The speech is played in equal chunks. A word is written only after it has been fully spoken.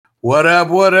What up?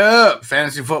 What up?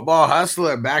 Fantasy Football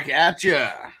Hustler back at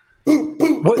ya.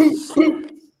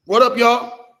 What up,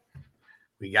 y'all?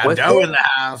 We got Doe in the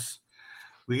house.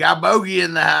 We got Bogey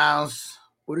in the house.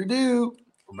 What do you do?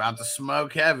 We're about to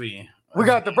smoke heavy. We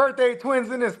got the birthday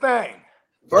twins in this thing.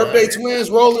 Birthday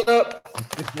twins rolling up.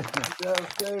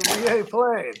 We ain't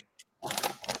playing.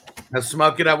 Let's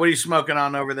smoke it up. What are you smoking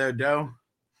on over there, Doe?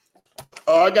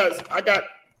 Oh, I got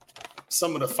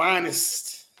some of the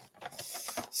finest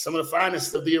of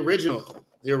the original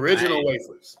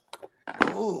wafers.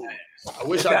 Ooh. I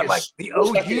wish I could like the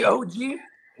OG.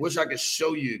 Wish I could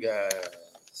show you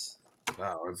guys.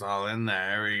 Oh, it's all in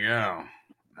there. There we go.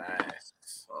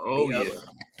 Nice. Oh yeah.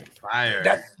 Fire.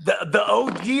 That's the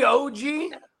OG. The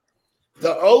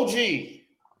OG.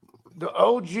 The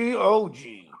OG.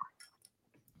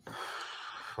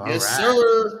 All Yes, right.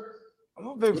 sir. I'm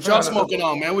a big What fan y'all of smoking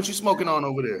on, man? What you smoking on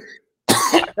over there?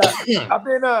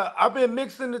 I've been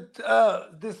mixing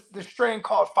this strain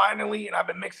called Finally, and I've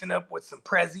been mixing up with some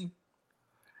Prezi.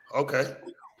 Okay.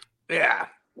 Yeah.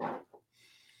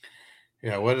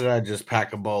 Yeah, what did I just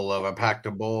pack a bowl of? I packed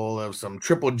a bowl of some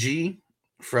Triple G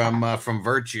from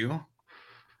Virtue.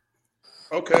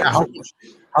 Okay. Yeah,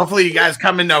 hopefully you guys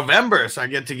come in November, so I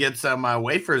get to get some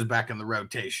wafers back in the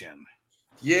rotation.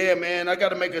 Yeah, man. I got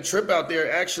to make a trip out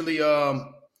there. Actually,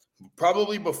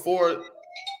 probably before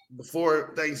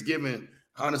Thanksgiving.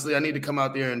 Honestly, I need to come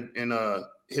out there and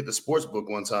hit the sports book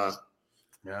one time.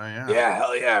 Yeah,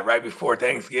 hell yeah! Right before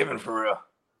Thanksgiving, for real.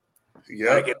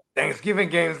 Yeah, get Thanksgiving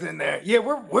games in there. Yeah,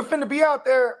 we're finna be out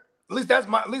there. At least that's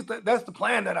the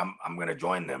plan, that I'm gonna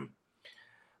join them.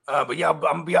 But yeah, I'm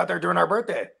gonna be out there during our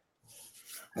birthday.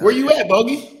 Where you at,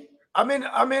 Bogey? I'm in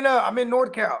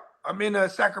NorCal. I'm in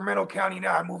Sacramento County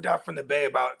now. I moved out from the Bay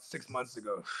about 6 months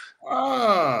ago.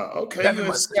 Ah, okay. You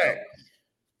in Sac.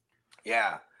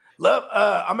 Yeah.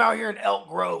 I'm out here in Elk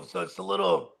Grove, so it's a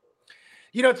little,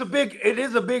 it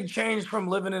is a big change from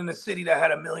living in a city that had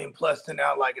 1 million plus to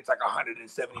now like it's like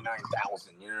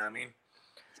 179,000. You know what I mean?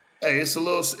 Hey, it's a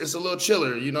little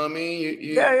chiller. You know what I mean?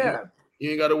 You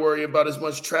ain't got to worry about as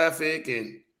much traffic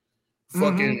and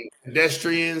fucking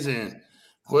pedestrians and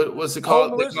what's it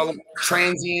called? They call them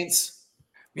transients.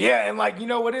 Yeah, and like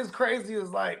what is crazy is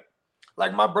like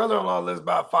my brother-in-law lives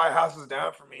about 5 houses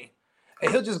down from me.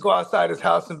 And he'll just go outside his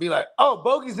house and be like, "Oh,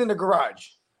 Bogey's in the garage."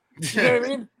 You know what I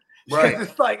mean? Right.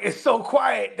 It's like it's so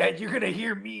quiet that you're gonna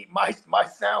hear me. My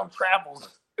sound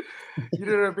travels. You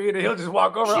know what I mean? And he'll just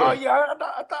walk over. Sure. Oh yeah, I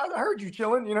thought I heard you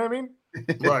chilling. You know what I mean?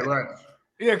 Right.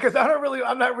 Yeah, because I'm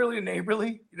not really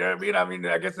neighborly. You know what I mean? I mean,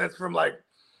 I guess that's from like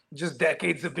just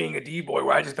decades of being a D-boy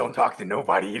where I just don't talk to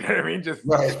nobody. You know what I mean? Just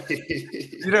right.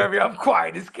 You know what I mean? I'm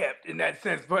quiet as kept in that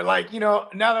sense. But like now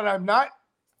that I'm not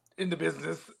in the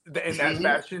business in that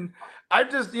fashion, I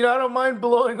just I don't mind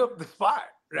blowing up the spot,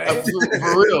 right?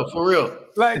 For real.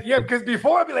 Like because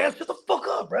before I'd be like, shut the fuck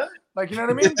up, bro. Like you know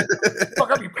what I mean? Fuck,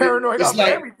 I'd be paranoid about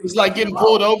everything. It's like getting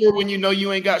pulled over when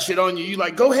you ain't got shit on you. You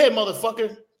like, go ahead,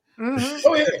 motherfucker. Mm-hmm.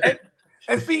 Go ahead.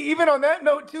 And see, even on that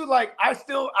note too, like I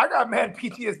got mad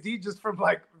PTSD just from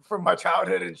my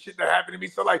childhood and shit that happened to me.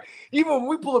 So like even when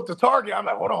we pull up to Target, I'm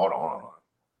like, hold on.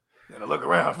 Gotta look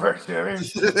around first, you know what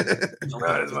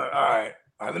I mean? All right,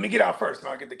 let me get out first, and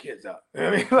I'll get the kids out. You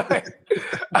know what I mean? Like,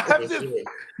 I'm just,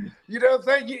 you know what I'm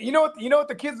saying? You know what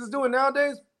the kids is doing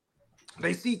nowadays?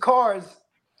 They see cars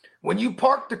when you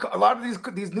park a lot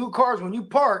of these new cars. When you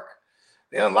park,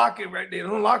 they unlock it, right? They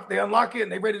unlock it,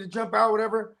 and they ready to jump out,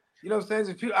 whatever. You know what I'm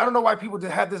saying? I don't know why people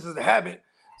just have this as a habit.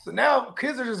 So now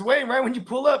kids are just waiting, right? When you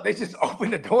pull up, they just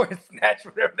open the door and snatch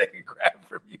whatever they can grab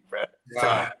from you, bro.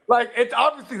 Wow. Like it's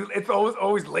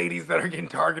always ladies that are getting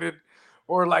targeted,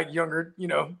 or like younger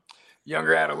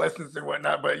adolescents and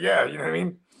whatnot. But yeah, you know what I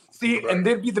mean? See, right. And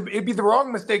it'd be the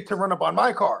wrong mistake to run up on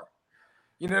my car.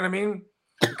 You know what I mean?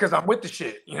 Because I'm with the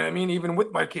shit. You know what I mean? Even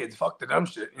with my kids, fuck the dumb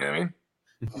shit. You know what I mean?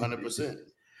 100%.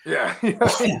 Yeah. You know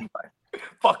what I mean? Like,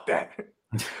 fuck that.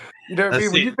 You know what I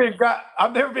mean? When you think God,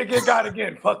 I'm never gonna get God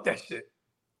again. Fuck that shit.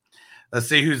 Let's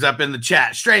see who's up in the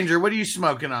chat. Stranger, what are you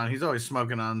smoking on? He's always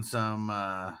smoking on some.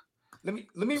 Let me.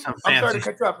 I'm sorry to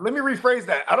cut you off. Let me rephrase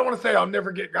that. I don't want to say I'll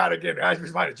never get God again. I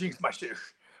just might have jinxed my shit.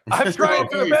 I'm trying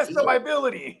to the best of my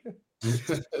ability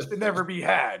to never be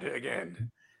had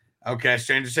again. Okay,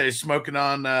 Stranger says smoking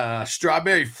on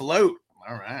strawberry float.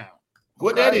 All right.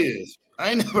 What that is? I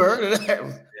ain't never heard of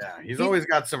that. Yeah, he's always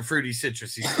got some fruity,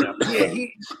 citrusy stuff.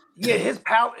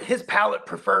 His palate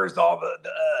prefers all the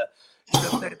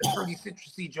fruity,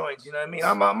 citrusy joints. You know what I mean?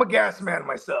 I'm a gas man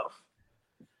myself.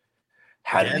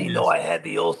 How did he know I had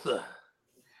the ulcer?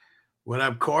 What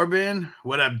up, Corbin?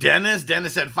 What up, Dennis?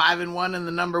 Dennis at 5-1 in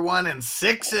the number 1 and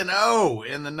 6-0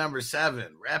 in the number 7.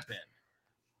 Repping.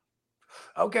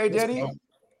 Okay, Daddy.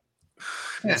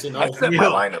 I set my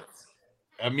lineups.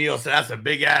 Emil said that's a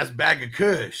big ass bag of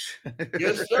Kush.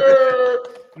 Yes, sir.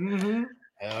 Mm-hmm.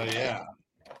 Hell yeah.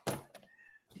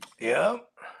 Yeah.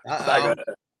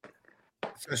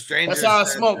 So stranger. That's how I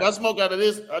smoke. I smoke out of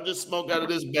this. I just smoke out of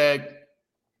this bag.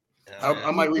 I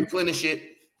might replenish it.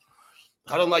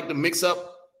 I don't like to mix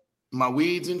up my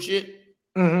weeds and shit.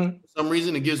 Mm-hmm. For some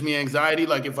reason, it gives me anxiety.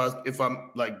 Like if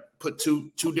I'm like put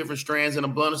two different strands in a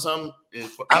blunt or something.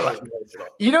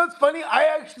 You know, it's funny.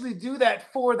 I actually do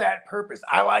that for that purpose.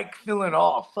 I like feeling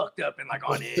all fucked up and like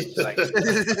on edge. Like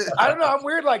I don't know. I'm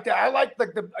weird like that. I like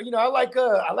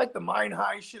I like the mind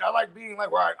high shit. I like being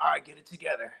like, all right, get it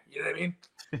together. You know what I mean?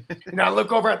 I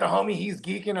look over at the homie. He's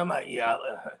geeking. I'm like, yeah.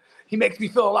 He makes me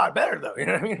feel a lot better though. You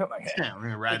know what I mean? I'm like, yeah, we're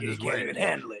gonna ride this way. Can't even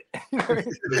handle it. You know what I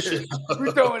mean?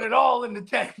 We're throwing it all in the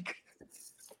tank.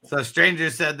 So stranger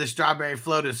said the strawberry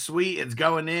float is sweet. It's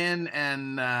going in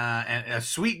and a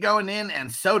sweet going in and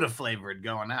soda flavored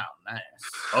going out. Nice.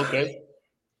 Okay.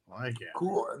 Like it.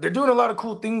 Cool. They're doing a lot of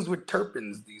cool things with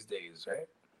terpenes these days, right?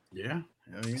 Yeah.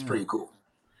 It's pretty cool.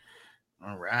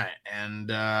 All right. And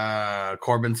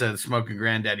Corbin said smoking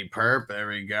granddaddy perp. There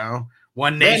we go.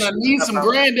 One Man, nation. I need some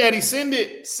granddaddy. Send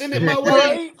it my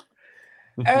way.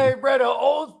 Hey, bro,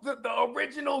 the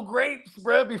original grapes,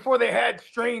 bro, before they had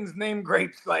strains named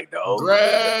grapes, like the old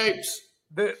grapes.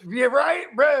 Yeah, right,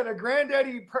 bro. The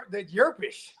granddaddy, the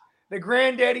Yerpish, the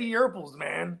granddaddy Yerples,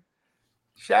 man.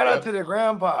 Shout out to the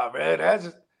grandpa, bro. That's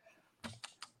just,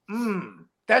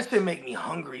 that should make me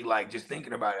hungry, like just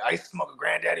thinking about it. I used to smoke a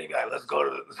granddaddy, and be like, let's go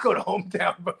to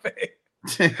hometown buffet.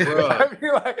 I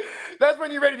feel like that's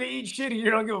when you're ready to eat shitty.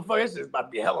 You don't give a fuck. It's just about to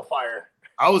be hella fire.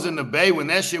 I was in the Bay when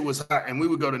that shit was hot, and we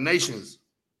would go to Nations.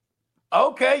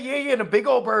 Okay, yeah, the big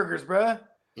old burgers, bro.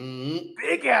 Mm-hmm.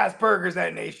 Big ass burgers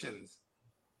at Nations.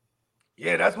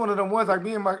 Yeah, that's one of them ones. Like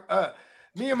me and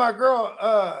my girl.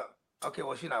 Okay,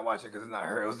 well, she's not watching because it's not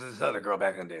her. It was this other girl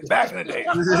back in the day.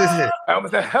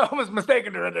 I almost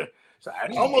mistaken her. So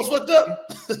I almost looked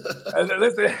up.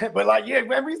 Listen, but like, yeah,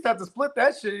 man, we used to have to split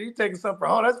that shit. You taking something for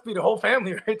home? That's be the whole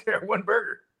family right there. One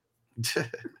burger.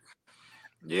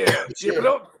 Yeah.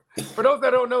 Sure. For those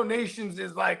that don't know, Nations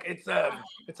is like it's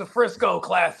a Frisco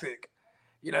classic.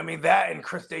 You know what I mean? That and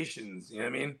Crustaceans. You know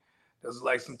what I mean? Those are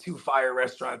like some 2 fire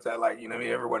restaurants that like, you know what I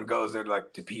mean? Everyone goes there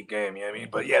like to peep game. You know what I mean?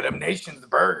 But yeah, them Nations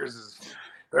burgers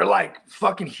they're like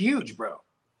fucking huge, bro.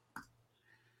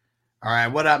 All right,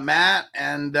 what up, Matt?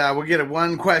 And we'll get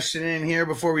one question in here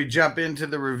before we jump into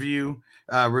the review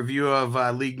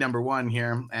of League Number 1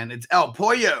 here. And it's El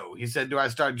Pollo. He said, do I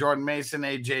start Jordan Mason,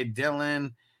 A.J.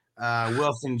 Dillon,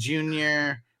 Wilson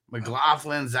Jr.,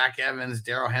 McLaughlin, Zach Evans,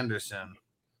 Darrell Henderson?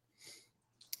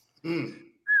 I'm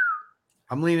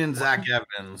leaning Zach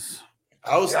Evans.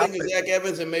 I was thinking Zach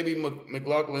Evans and maybe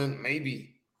McLaughlin,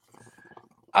 maybe.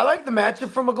 I like the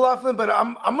matchup for McLaughlin, but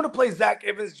I'm going to play Zach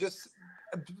Evans just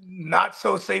not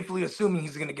so safely, assuming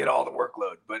he's going to get all the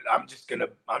workload. But I'm just gonna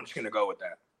go with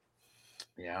that.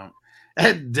 Yeah.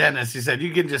 And Dennis, he said,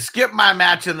 you can just skip my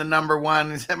match in the number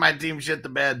 1. He said, my team shit the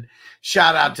bed.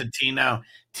 Shout out to Tino.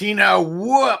 Tino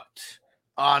whooped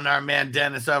on our man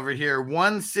Dennis over here.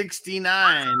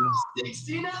 169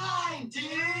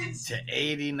 dudes. To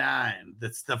 89.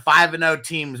 That's the 5-0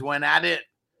 teams went at it.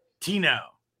 Tino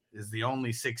is the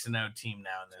only 6-0 team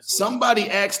now in this. Somebody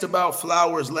asked about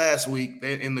Flowers last week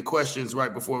in the questions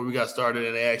right before we got started,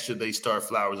 and they asked should they start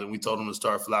Flowers, and we told them to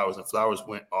start Flowers, and Flowers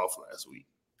went off last week.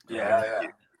 Yeah.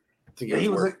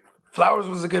 Flowers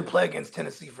was a good play against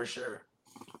Tennessee for sure.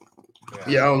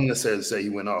 Yeah, I don't necessarily say he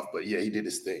went off, but yeah, he did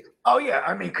his thing. Oh yeah,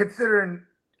 I mean, considering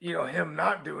him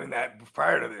not doing that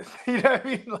prior to this, you know what I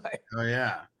mean? Like, oh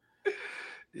yeah,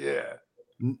 yeah.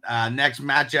 Next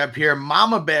matchup here,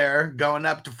 Mama Bear going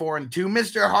up to 4-2.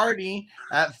 Mr. Hardy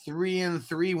at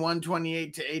 3-3,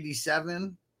 128 to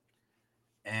 87.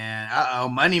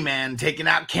 And Money Man taking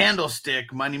out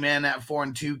Candlestick. Money Man at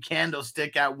 4-2,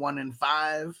 Candlestick at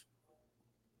 1-5.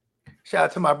 Shout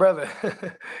out to my brother.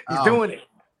 He's doing it.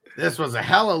 This was a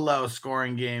hella low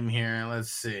scoring game here.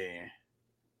 Let's see.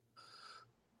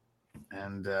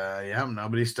 And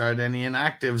nobody started any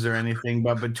inactives or anything,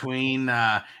 but between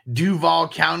Duval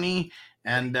County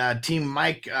and Team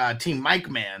Mike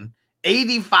Man,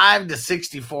 85 to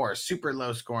 64, super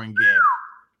low scoring game.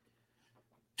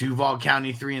 Duval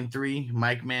County 3-3,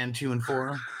 Mike Man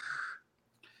 2-4.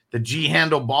 The G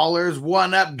Handle Ballers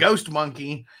 1-up, Ghost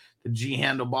Monkey. The G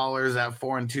Handle Ballers at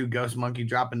 4-2, Ghost Monkey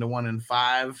dropping to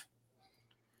 1-5.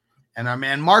 And our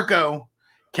man Marco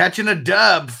catching a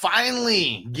dub,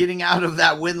 finally getting out of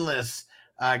that winless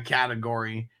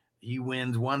category. He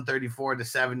wins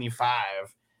 134-75,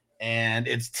 and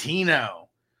it's Tino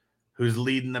who's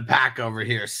leading the pack over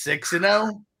here,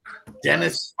 6-0.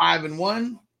 Dennis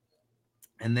 5-1,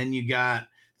 and then you got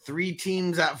 3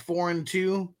 teams at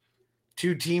 4-2,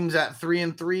 2 teams at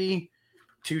 3-3,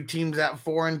 2 teams at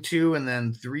 4-2, and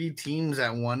then 3 teams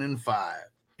at 1-5.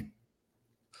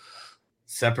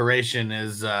 Separation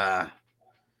is about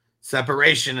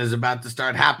to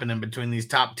start happening between these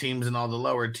top teams and all the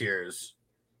lower tiers.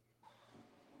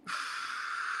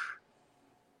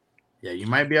 Yeah, you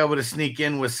might be able to sneak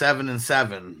in with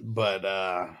 7-7, but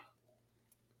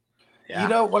yeah. You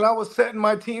know, when I was setting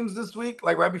my teams this week,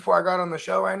 like right before I got on the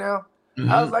show right now,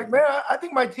 I was like, man, I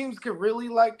think my teams could really,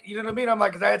 like, you know what I mean? I'm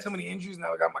like, because I had so many injuries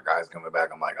now, I got my guys coming back.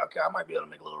 I'm like, okay, I might be able to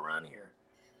make a little run here.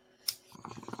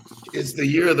 It's the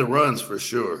year of the runs for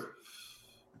sure.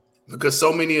 Because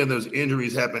so many of those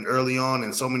injuries happened early on,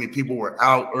 and so many people were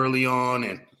out early on,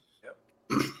 and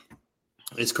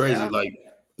it's crazy. Yeah. Like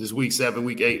this week 7,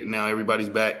 week 8, and now everybody's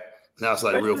back. Now it's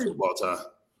like real football time.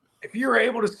 If you're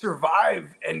able to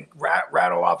survive and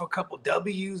rattle off a couple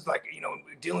W's, like, you know,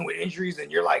 dealing with injuries,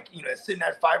 and you're like, you know, sitting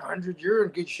at 500, you're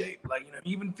in good shape. Like, you know,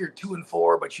 even if you're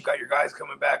 2-4, but you got your guys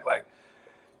coming back, like,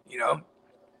 you know,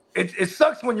 it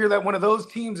sucks when you're like one of those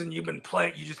teams and you've been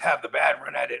playing, you just have the bad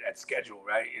run at it at schedule,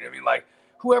 right? You know what I mean? Like,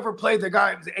 whoever played the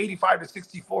guy, it was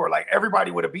 85-64. Like,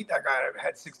 everybody would have beat that guy that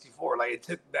had 64. Like, it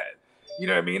took that, you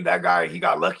know what I mean? That guy, he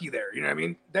got lucky there. You know what I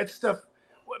mean? That stuff.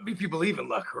 If you believe in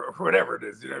luck or whatever it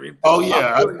is, you know what I mean? Oh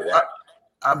yeah,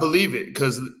 I believe it,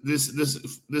 because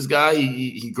this guy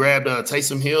he grabbed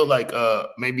Taysom Hill like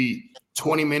maybe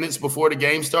 20 minutes before the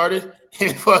game started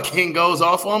and fucking goes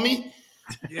off on me.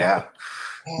 Yeah,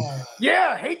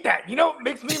 yeah, I hate that. You know, it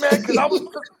makes me mad because I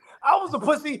was a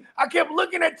pussy. I kept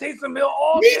looking at Taysom Hill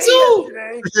all day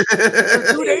yesterday,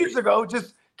 or 2 days ago,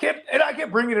 and I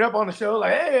kept bringing it up on the show,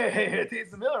 like, hey,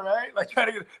 Taysom Hill, right? Like, trying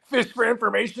to get fish for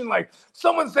information. Like,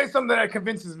 someone say something that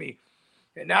convinces me.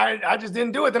 And now I just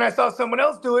didn't do it. Then I saw someone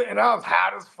else do it, and I was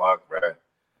hot as fuck, bro.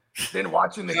 Then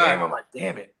watching the game, I'm like,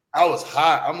 damn it. I was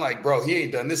hot. I'm like, bro, he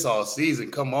ain't done this all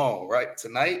season. Come on, right?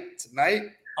 Tonight?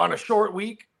 On a short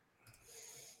week.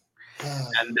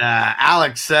 And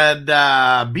Alex said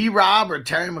B-Rob or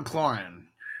Terry McLaurin.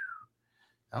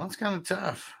 That one's kind of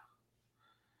tough.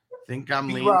 I think I'm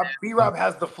leaning. B-Rob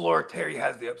has the floor. Terry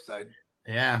has the upside.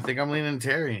 Yeah, I think I'm leaning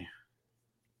Terry.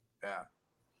 Yeah,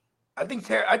 I think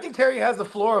Terry has the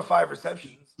floor of 5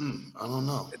 receptions. I don't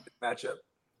know. Matchup.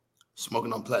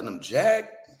 Smoking on Platinum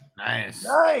Jack. Nice.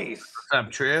 What's up,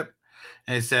 Trip?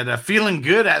 And he said, feeling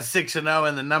good at 6-0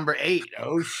 in the number 8.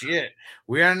 Oh shit,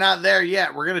 we are not there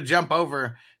yet. We're gonna jump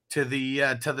over to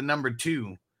the number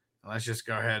 2. Let's just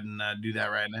go ahead and do that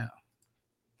right now.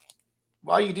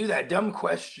 While you do that, dumb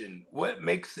question, what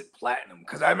makes it platinum?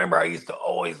 Because I remember I used to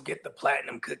always get the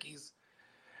platinum cookies,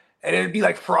 and it'd be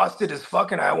like frosted as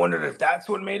fuck, and I wondered if that's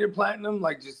what made it platinum.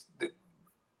 Like, just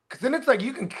because then it's like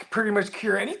you can pretty much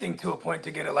cure anything to a point to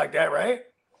get it like that, right?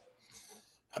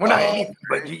 Well, not anything,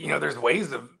 but you know, there's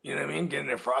ways of, you know what I mean,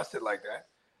 getting it frosted like that.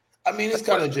 I mean, it's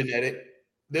kind of genetic.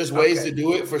 There's ways to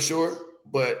do it for sure,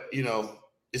 but you know,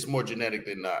 it's more genetic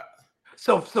than not.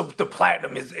 So the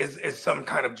platinum is some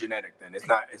kind of genetic then. It's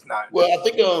not. Well, I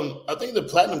think the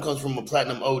platinum comes from a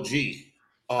platinum OG.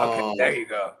 Okay, there you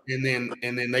go. And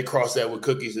then they cross that with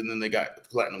cookies, and then they got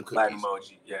platinum cookies. Platinum OG,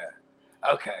 yeah.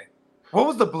 Okay. What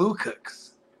was the blue cooks?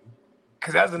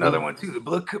 Because that's another one too.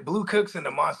 The blue cooks and the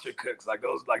monster cooks, like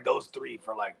those 3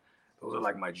 those are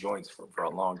like my joints for a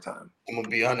long time. I'm gonna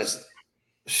be honest.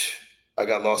 I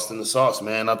got lost in the sauce,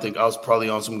 man. I think I was probably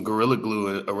on some Gorilla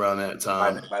Glue around that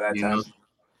time. By that time.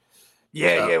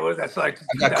 Yeah. What was that? So like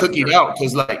I got cookied out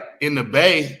because, like, in the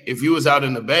Bay, if you was out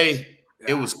in the Bay,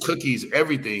 it was cookies,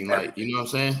 everything. Like, you know what I'm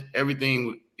saying?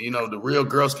 Everything, you know, the real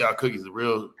Girl Scout cookies, the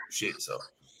real shit.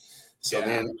 So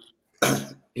then,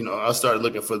 you know, I started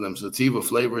looking for them sativa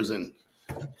flavors, and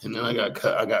then I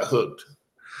got hooked.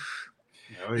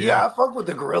 Oh, yeah, I fuck with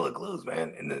the Gorilla Glues,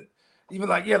 man, and even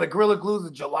like, the Gorilla Glues, the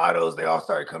gelatos, they all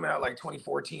started coming out like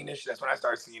 2014-ish. That's when I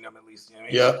started seeing them, at least. You know what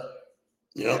I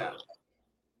mean?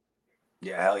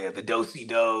 Yeah, hell yeah. The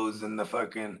Do-si-dos and the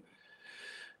fucking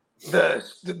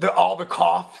the all the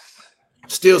coughs.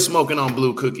 Still smoking on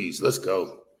blue cookies. Let's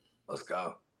go. That's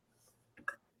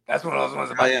one of those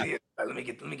ones about to see it. Let me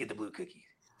get the blue cookies.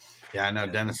 Yeah, I know.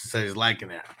 Dennis says he's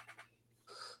liking it.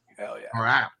 Hell yeah. All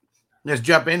right. Let's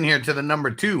jump in here to the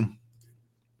number 2.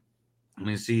 Let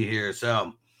me see here.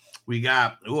 So we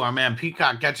got our man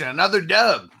Peacock catching another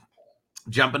dub,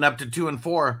 jumping up to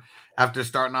 2-4 after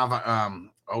starting off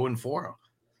 0-4.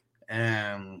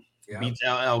 and beats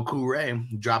LL Cool Ray,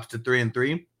 drops to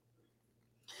 3-3.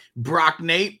 Brock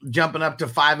Nate jumping up to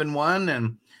 5-1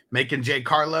 and making Jay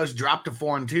Carlos drop to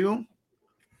 4-2.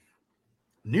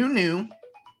 New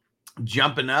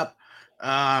jumping up,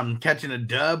 catching a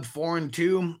dub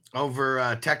 4-2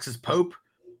 over Texas Pope,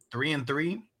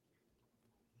 3-3.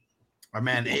 Our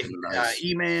man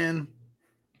E-Man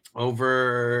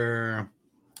over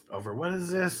what is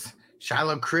this?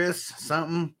 Shiloh Chris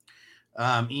something.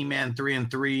 E-Man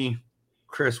 3-3,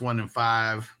 Chris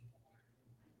 1-5.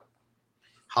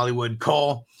 Hollywood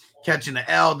Cole catching the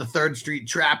L, the 3rd Street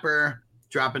Trapper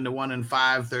dropping to 1-5.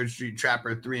 3rd Street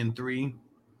Trapper 3-3.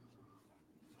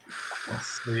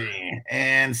 Let's see.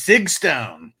 And Sig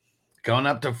Stone going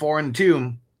up to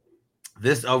 4-2.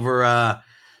 This over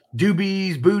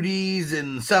Doobies, Booties,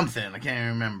 and something. I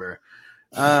can't remember.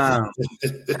 I'm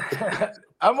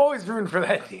always rooting for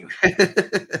that team.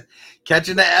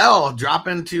 Catching the L,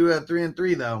 dropping to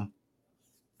 3-3 though.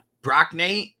 Brock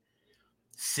Nate,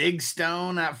 Sig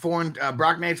Stone at 4.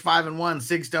 Brock Nate's 5-1.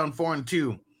 Sig Stone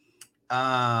 4-2.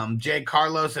 Jay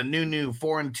Carlos and Nunu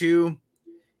 4-2.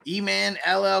 E-Man,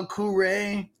 LL Cool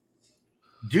Ray,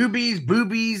 Doobies,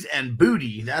 Boobies, and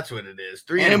Booty. That's what it is.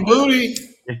 3 and Booty.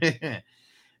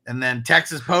 And then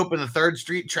Texas Pope and the 3rd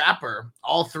Street Trapper,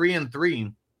 all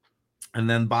 3-3. And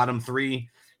then bottom 3,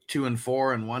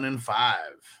 2-4, and 1-5.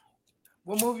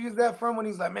 What movie is that from when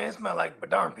he's like, man, it smells like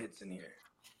Badar pits in here?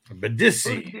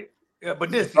 Badissi. Yeah,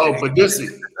 Badissi. Oh, Badissi.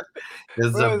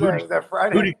 Is that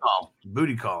Friday? Booty call.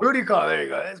 Booty call. Booty call. There you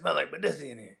go. It smells like Badissi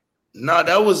in here. No,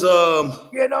 that was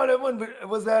Yeah, no, that one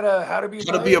was that How to Be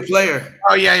a Player.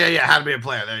 Oh yeah. How to Be a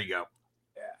Player. There you go.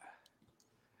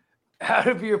 Yeah. How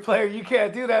to Be a Player. You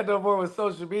can't do that no more with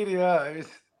social media.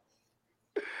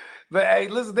 But hey,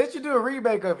 listen, they should do a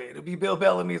remake of it. It'll be Bill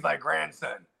Bellamy's like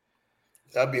grandson.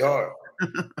 That'd be hard.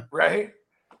 Right?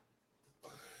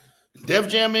 Def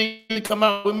Jam ain't come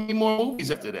out with any more movies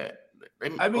after that.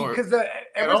 I mean, because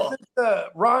ever since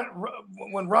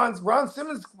Ron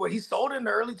Simmons, he sold it in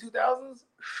the early 2000s,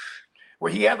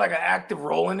 where he had like an active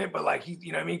role in it, but like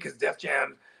you know what I mean? Because Def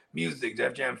Jam music,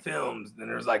 Def Jam films, then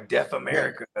there's like Def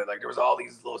America, like there was all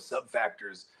these little sub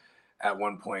factors at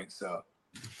one point. So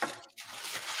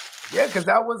yeah, because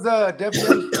that was Def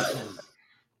Jam.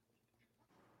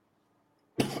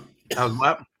 That was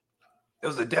what? It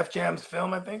was a Def Jam's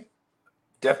film, I think.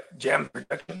 Def Jam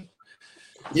production.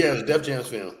 Yeah, it was Def Jam's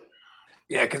film.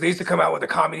 Yeah, because they used to come out with the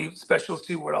comedy specials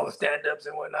too, with all the stand-ups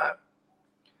and whatnot.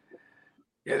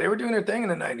 Yeah, they were doing their thing in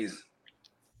the 90s.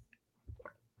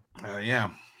 Yeah.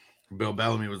 Bill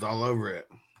Bellamy was all over it.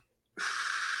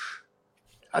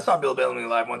 I saw Bill Bellamy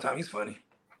live one time. He's funny.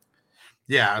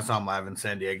 Yeah, I saw him live in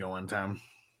San Diego one time.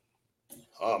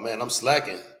 Oh, man, I'm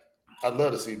slacking. I'd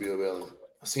love to see Bill Bellamy.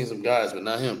 I've seen some guys, but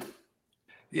not him.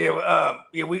 Yeah,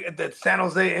 we at the San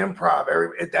Jose Improv.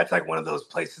 That's like one of those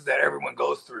places that everyone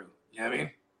goes through. You know what I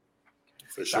mean?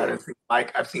 For sure.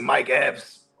 I've seen Mike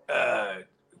Epps,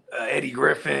 Eddie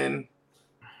Griffin.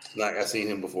 Like I've seen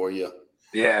him before, yeah.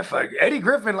 Yeah, fuck Eddie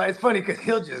Griffin. Like it's funny because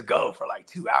he'll just go for like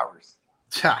 2 hours.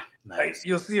 Nice. Like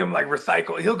you'll see him like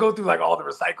recycle. He'll go through like all the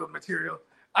recycled material.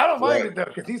 I don't mind it though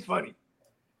because he's funny.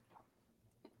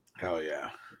 Hell yeah!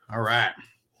 All right.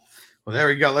 Well, there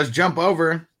we go. Let's jump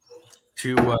over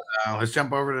to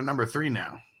number 3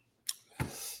 now.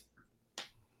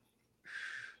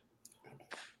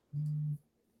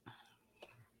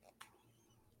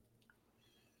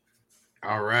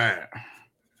 All right.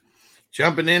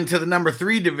 Jumping into the number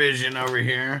 3 division over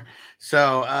here.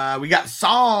 So we got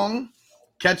Song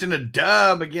catching a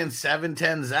dub against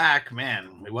 710 Zach. Man,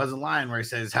 he wasn't lying where he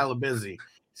says he's hella busy.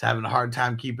 He's having a hard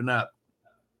time keeping up.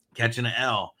 Catching an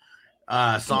L.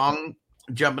 Song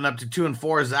jumping up to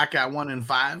 2-4. Zach got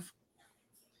 1-5.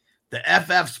 The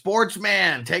FF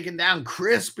Sportsman taking down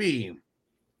Crispy.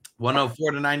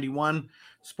 104-91.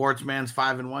 Sportsman's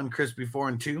 5-1. Crispy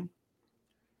 4-2.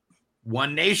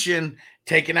 One Nation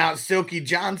taking out Silky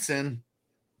Johnson.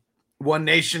 One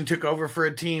Nation took over for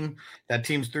a team. That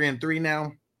team's 3-3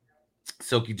 now.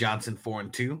 Silky Johnson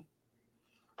 4-2.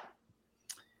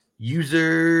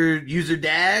 User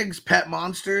Dags, Pet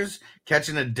Monsters,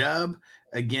 catching a dub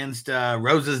against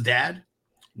Rosa's dad,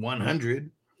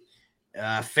 100.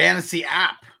 Fantasy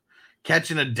App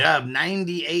catching a dub,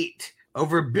 98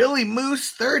 over Billy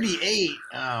Moose, 38.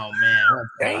 Oh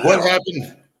man, what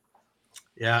happened?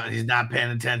 Yeah, he's not paying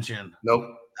attention.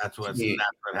 Nope. That's what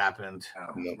happened.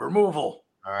 Nope. Removal.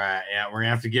 All right, yeah, we're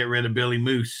gonna have to get rid of Billy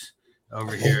Moose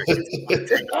over here.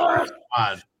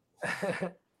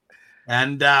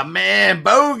 And man,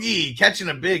 Bogey catching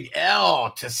a big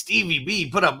L to Stevie B,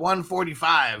 put up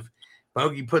 145.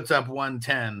 Bogey puts up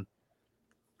 110.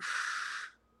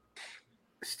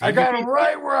 I got him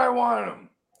right where I want him.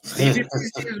 Stevie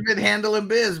B's been handling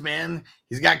biz, man.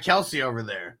 He's got Kelsey over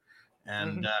there.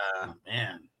 And,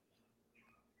 man,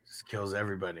 just kills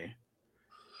everybody.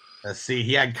 Let's see.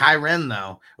 He had Kyren,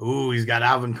 though. Ooh, he's got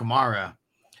Alvin Kamara.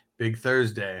 Big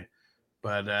Thursday.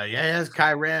 But, yeah, he has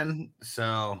Kyren.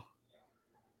 So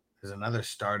there's another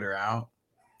starter out.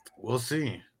 We'll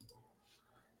see.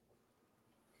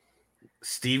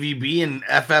 Stevie B and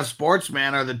FF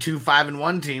Sportsman are the 2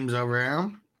 5-1 teams over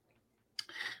here.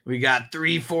 We got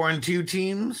 3 4-2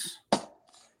 teams,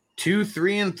 2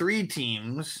 3-3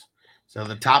 teams. So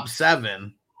the top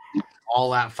 7,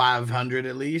 all at 500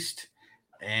 at least.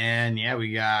 And yeah,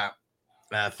 we got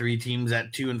 3 teams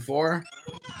at 2 and 4, and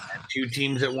 2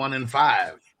 teams at 1 and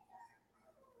 5.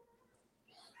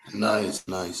 Nice.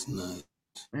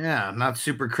 Yeah, not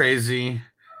super crazy,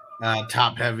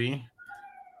 top heavy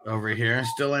over here.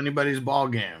 Still anybody's ball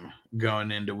game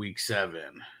going into week 7.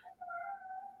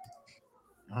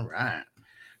 All right.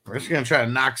 We're just going to try to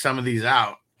knock some of these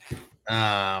out.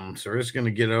 So we're just going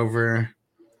to get over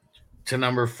to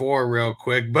number 4 real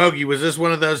quick. Bogey, was this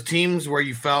one of those teams where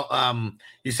you felt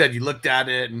you said you looked at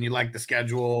it and you liked the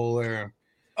schedule? Or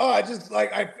I just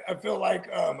like I feel like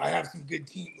I have some good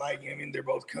team. Like, I mean, they're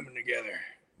both coming together.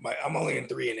 I'm only in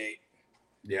 3 and 8.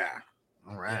 Yeah.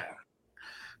 All right. Yeah.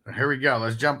 Well, here we go.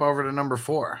 Let's jump over to number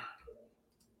 4.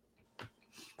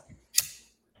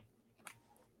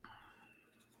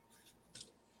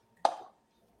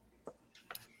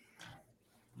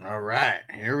 All right,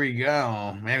 here we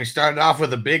go. Man, we started off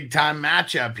with a big-time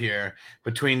matchup here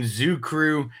between Zoo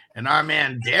Crew and our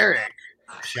man Derek.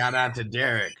 Shout out to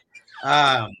Derek.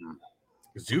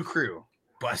 Zoo Crew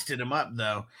busted him up,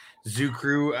 though. Zoo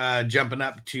Crew jumping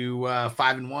up to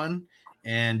 5-1,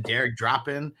 and Derek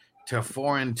dropping to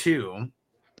 4-2.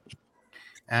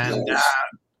 And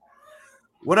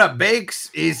what up, Bakes?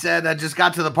 He said, I just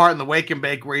got to the part in the Wake and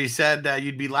Bake where he said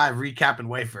you'd be live recapping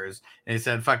WAFERZ. And he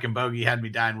said, fucking Bogey had me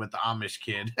dying with the Amish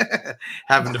kid,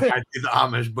 having to fight through the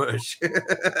Amish bush.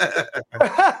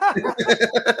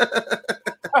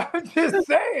 I'm just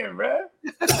saying, bro.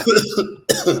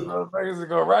 Motherfuckers will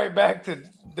go right back to,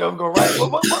 they'll go right.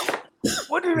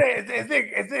 What do they, is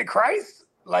it Christ?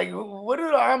 Like, what do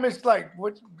the Amish like?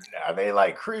 What are they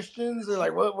like, Christians or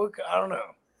like what I don't know.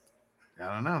 I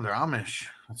don't know. They're Amish.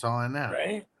 That's all I know.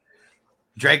 Right.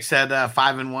 Drake said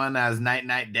 5-1 as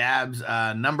Night Dabs.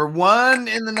 Number 1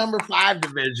 in the number 5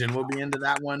 division. We'll be into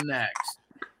that one next.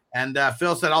 And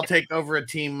Phil said, I'll take over a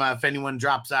team if anyone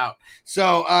drops out.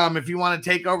 So if you want to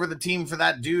take over the team for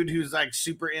that dude who's like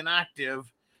super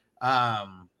inactive, yeah,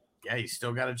 you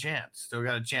still got a chance.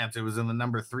 It was in the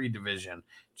number 3 division.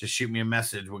 Just shoot me a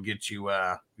message. We'll get you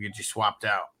swapped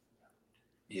out.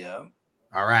 Yeah.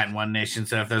 All right. And One Nation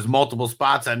said, if there's multiple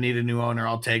spots, I need a new owner.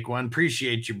 I'll take one.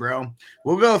 Appreciate you, bro.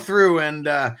 We'll go through. And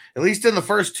at least in the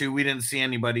first 2, we didn't see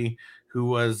anybody who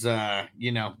was,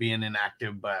 being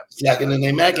inactive. But slacking and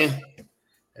they macking.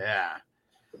 Yeah.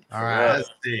 All right. Let's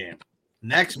see.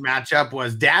 Next matchup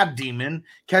was Dab Demon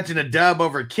catching a dub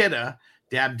over Kidda.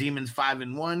 Dab Demon's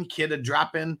 5-1. Kidda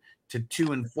dropping to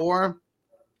 2-4.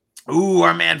 Ooh,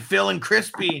 our man Phil and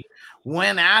Crispy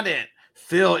went at it.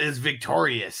 Phil is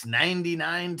victorious,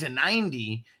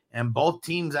 99-90, and both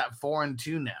teams at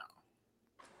 4-2 now.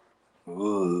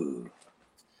 Ooh.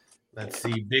 Let's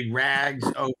see, Big Rags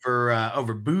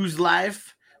over Booze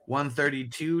Life,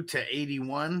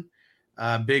 132-81.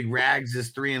 Big Rags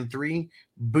is 3-3.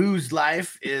 Booze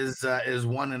Life is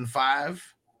 1-5.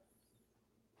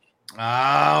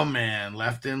 Oh man,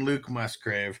 left in Luke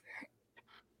Musgrave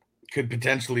could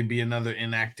potentially be another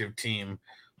inactive team.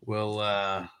 We'll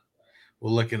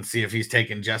look and see if he's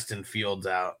taken Justin Fields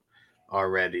out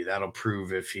already. That'll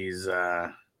prove if he's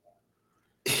moved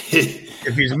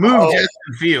Justin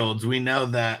Fields. We know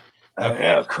that. Okay.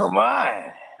 Yeah, come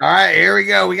on. All right, here we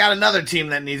go. We got another team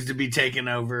that needs to be taken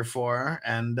over for,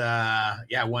 and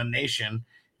One Nation.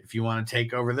 If you want to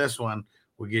take over this one,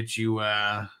 we'll get you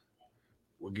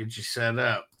set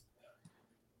up.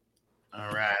 All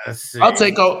right, let's see. I'll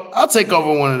take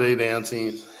over one of their damn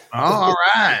teams. Oh, all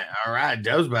right.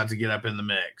 Joe's about to get up in the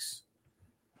mix.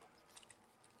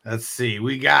 Let's see.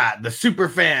 We got the super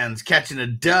fans catching a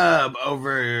dub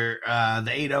over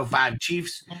the 805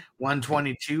 Chiefs,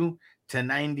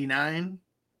 122-99.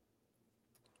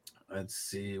 Let's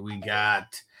see. We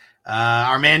got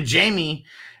our man Jamie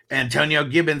Antonio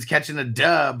Gibbons catching a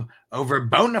dub over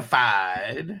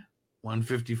Bonafide,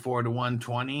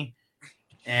 154-120.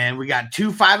 And we got 2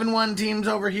 5-1 teams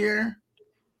over here.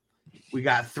 We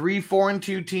got 3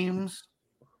 4-2 teams.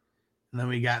 And then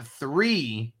we got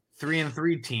 3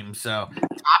 3-3 teams. So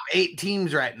top 8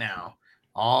 teams right now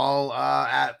all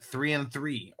at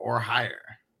 3-3 or higher.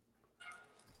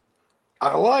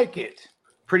 I like it.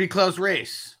 Pretty close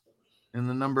race in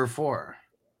the number 4.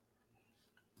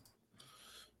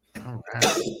 All right.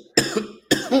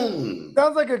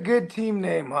 Sounds like a good team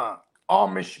name, huh?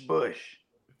 Amish Bush.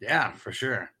 Yeah, for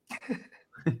sure.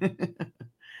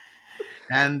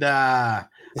 And I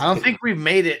don't think we've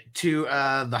made it to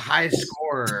the high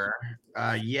scorer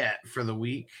yet for the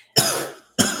week.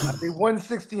 The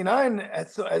 169.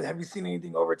 Have you seen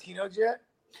anything over Tino's yet?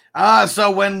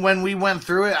 So when we went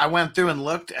through it, I went through and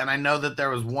looked, and I know that there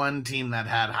was one team that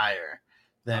had higher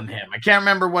than him. I can't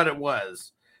remember what it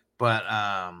was, but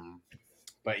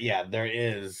yeah,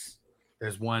 there's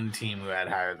one team who had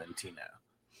higher than Tino.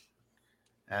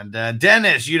 And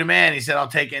Dennis, you the man. He said, I'll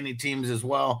take any teams as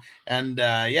well. And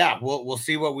yeah, we'll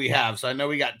see what we have. So I know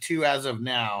we got 2 as of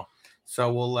now.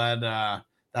 So we'll let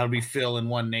that'll be Phil and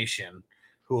One Nation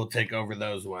who will take over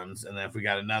those ones. And then if we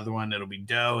got another one, it'll be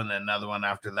Doe, and then another one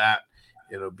after that,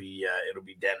 it'll be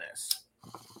Dennis.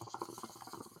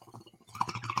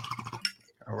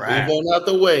 All right. We're going out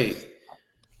the way.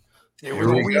 Yeah,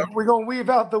 we're gonna weave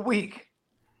out the week.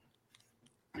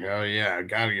 Oh yeah,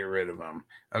 gotta get rid of them.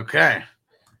 Okay.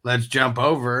 Let's jump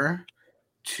over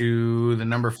to the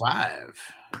number 5.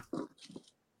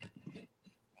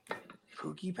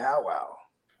 Pookie Powwow.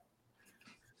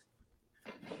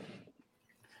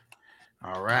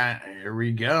 All right, here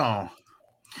we go.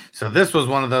 So this was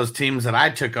one of those teams that I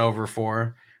took over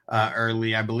for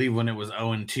early, I believe, when it was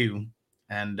 0-2,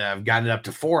 and I've got it up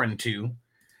to 4-2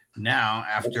 now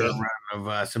after a run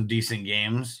of some decent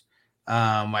games.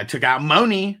 I took out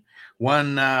Moni.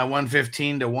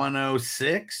 115 to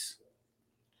 106.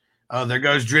 Oh, there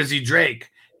goes Drizzy Drake.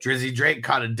 Drizzy Drake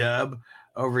caught a dub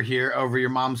over here over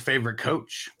your mom's favorite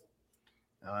coach.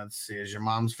 Now, let's see. Is your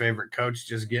mom's favorite coach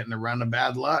just getting a run of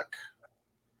bad luck?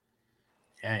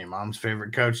 Yeah, your mom's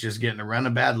favorite coach just getting a run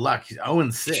of bad luck. He's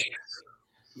 0-6.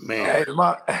 Man, hey,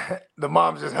 the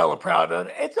mom's just hella proud of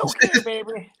it. It's okay,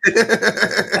 baby.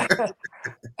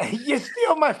 You're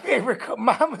still my favorite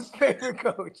mama's favorite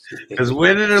coach. Because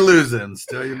winning or losing,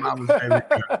 still your mama's favorite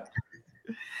coach.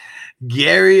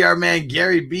 Gary, our man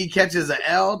Gary B, catches an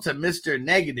L to Mr.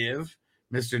 Negative.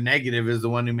 Mr. Negative is the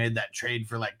one who made that trade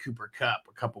for like Cooper Kupp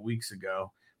a couple weeks ago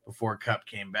before Kupp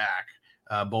came back.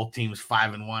 Both teams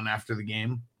 5-1 after the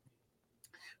game.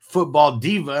 Football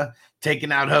Diva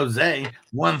taking out Jose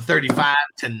 135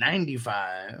 to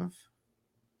 95.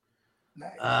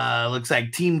 Nice. Looks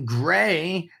like Team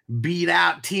Gray beat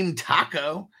out Team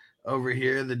Taco over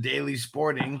here, the Daily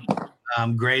Sporting.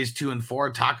 Gray's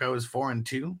 2-4. Taco is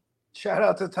 4-2. Shout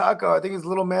out to Taco. I think his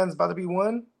little man's about to be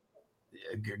 1.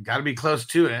 Yeah, got to be close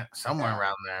to it, somewhere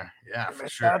around there. Yeah, for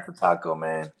sure. Shout out to Taco,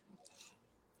 man.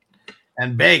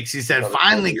 And Bakes, he said,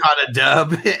 finally caught a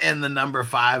dub in the number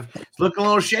 5. It's looking a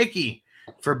little shaky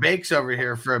for Bakes over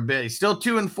here for a bit. He's still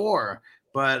 2-4,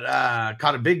 but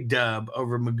caught a big dub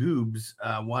over Magoob's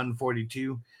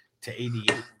 142 to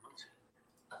 88.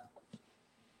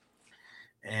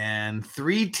 And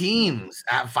 3 teams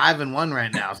at 5-1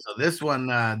 right now. So this one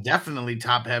definitely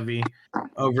top heavy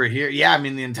over here. Yeah, I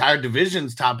mean the entire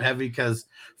division's top heavy because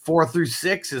 4 through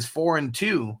 6 is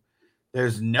 4-2.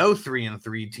 There's no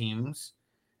 3-3 teams.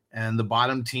 And the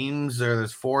bottom teams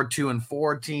there's 4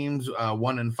 2-4 teams,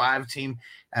 1-5 team,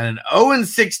 and an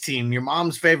 0-6 team. Your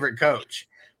mom's favorite coach.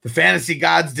 The fantasy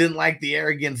gods didn't like the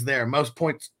arrogance there. Most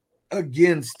points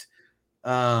against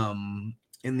in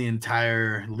the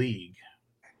entire league.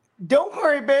 Don't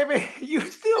worry, baby. You're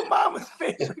still mama's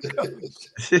favorite coach.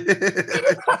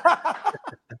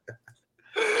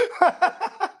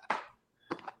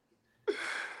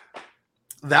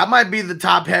 That might be the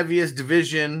top heaviest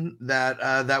division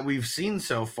that we've seen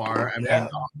so far. I mean,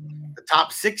 the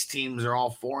top 6 teams are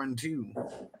all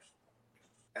 4-2.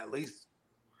 At least.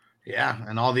 Yeah,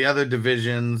 and all the other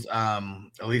divisions,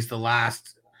 at least the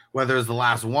last, whether it's the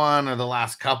last one or the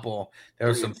last couple, there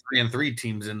were some 3-3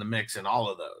 teams in the mix in all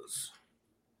of those.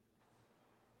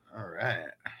 All right.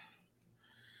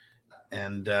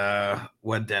 And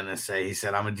what Dennis say? He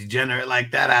said, I'm a degenerate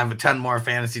like that. I have a ton more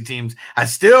fantasy teams. I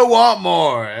still want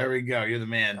more. There we go. You're the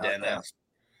man, Dennis.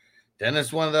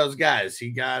 Dennis, one of those guys.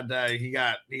 He got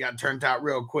turned out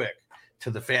real quick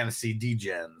to the fantasy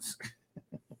degens.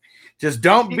 Just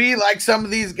don't be like some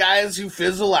of these guys who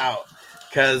fizzle out,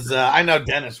 because I know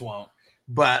Dennis won't.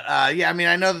 But yeah, I mean,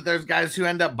 I know that there's guys who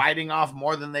end up biting off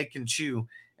more than they can chew,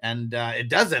 and it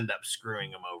does end up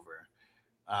screwing them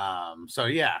over. So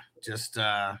yeah, just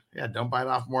don't bite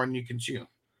off more than you can chew.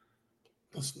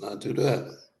 Let's not do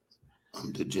that.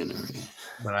 I'm degenerate.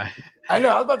 But I know.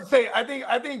 I was about to say.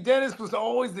 I think Dennis was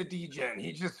always the degen.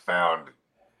 He just found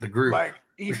The group. Like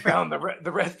he found the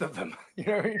rest of them. You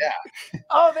know what I mean? Yeah.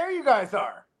 Oh, there you guys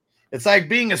are. It's like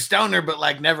being a stoner, but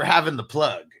like never having the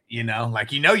plug, you know,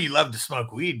 like, you love to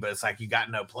smoke weed, but it's like you got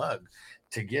no plug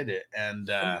to get it. And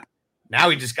now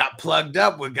he just got plugged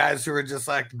up with guys who are just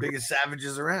like the biggest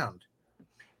savages around.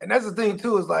 And that's the thing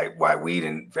too, is like why weed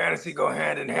and fantasy go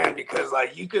hand in hand, because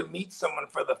like you could meet someone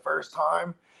for the first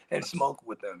time and smoke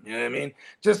with them. You know what I mean?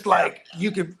 Just like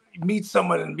you could meet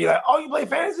someone and be like, oh, you play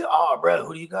fantasy? Oh, bro,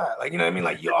 who do you got? Like, you know what I mean?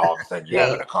 Like you all of a sudden you're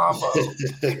having a combo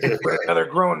with another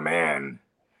grown man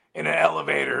in an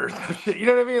elevator or some shit. You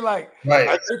know what I mean? Like,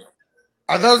 right.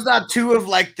 Are those not two of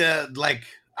like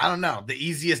I don't know, the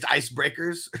easiest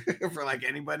icebreakers for like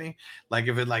anybody? Like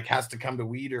if it like has to come to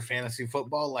weed or fantasy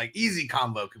football, like easy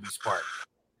combo could be sparked.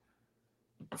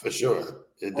 For sure.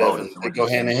 It definitely they go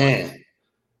hand in hand.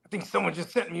 I think someone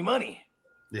just sent me money.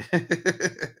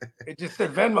 It just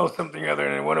said Venmo something or other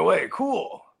and it went away.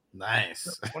 Cool. Nice.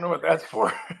 I wonder what that's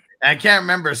for. I can't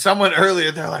remember. Someone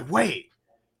earlier, they're like, wait,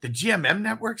 the GMM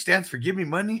network stands for Give Me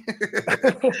Money.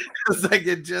 It's like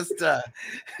it just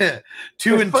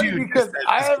 2 and 2. Because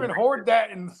I haven't heard that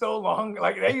in so long.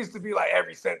 Like they used to be like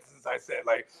every sentence I said,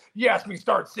 like you asked me to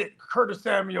start sitting Curtis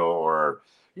Samuel or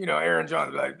Aaron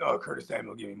Jones, like, oh, Curtis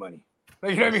Samuel, give me money.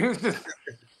 Like, you know what I mean?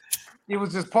 It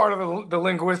was just part of the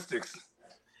linguistics.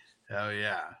 Hell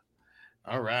yeah.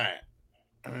 All right.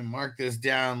 Let me mark this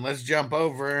down. Let's jump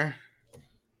over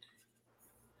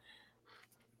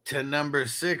to number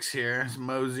 6 here. Let's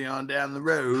mosey on down the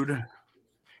road.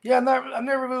 Yeah, I've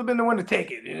never really been the one to take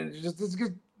it. It's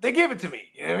good. They give it to me.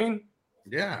 You know what I mean?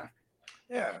 Yeah.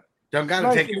 Yeah. Don't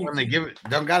gotta take it when they give it.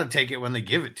 Don't gotta take it when they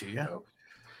give it to you. Nope.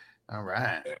 All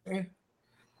right.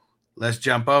 Let's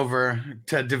jump over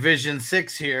to Division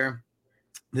 6 here.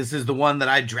 This is the one that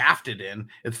I drafted in.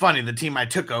 It's funny, the team I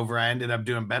took over, I ended up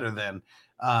doing better than.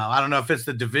 I don't know if it's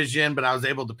the division, but I was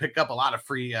able to pick up a lot of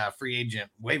free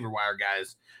agent waiver wire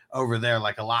guys over there,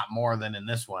 like a lot more than in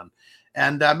this one.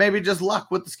 And maybe just luck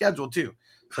with the schedule too.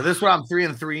 So this one I'm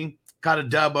 3-3. Caught a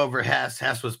dub over Hess.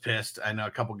 Hess was pissed. I know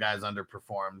a couple guys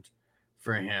underperformed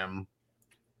for him.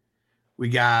 We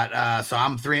got so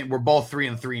I'm 3. We're both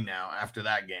 3-3 now after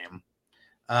that game.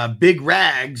 Big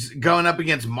Rags going up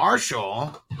against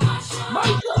Marshall.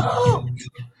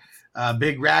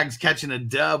 Big Rags catching a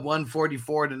dub,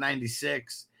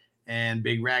 144-96, and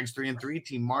Big Rags 3-3.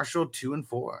 Team Marshall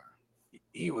 2-4.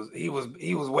 He was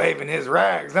waving his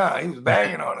rags, huh? He was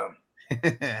banging on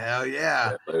them. Hell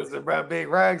yeah! There's about Big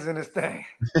Rags in this thing.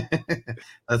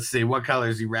 Let's see, what color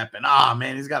is he repping? Oh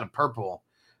man, he's got a purple.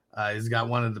 He's got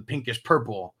one of the pinkish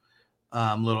purple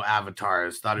little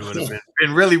avatars. Thought he would have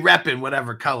been really repping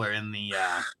whatever color in the.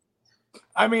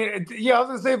 I mean, yeah, I was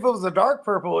gonna say if it was a dark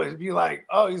purple, it'd be like,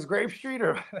 oh, he's Grape Street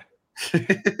or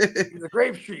he's a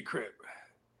Grape Street crib.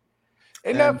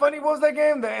 Isn't that funny? What was that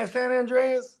game? The San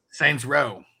Andreas? Saints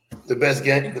Row. The best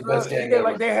game. The best game. Yeah,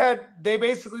 like they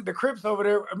basically the Crips over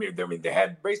there. I mean, they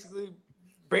had basically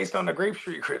based on the Grape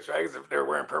Street Crips, right? Because they were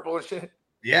wearing purple and shit.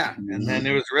 Yeah, and then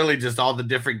it was really just all the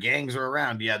different gangs were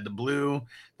around. You had the blue,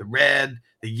 the red,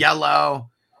 the yellow.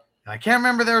 And I can't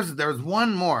remember there was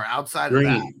one more outside of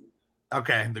that.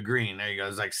 Okay, the green. There you go.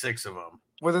 There's like 6 of them.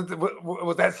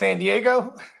 Was that San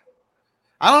Diego?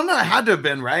 I don't know. It had to have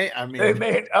been, right? I mean,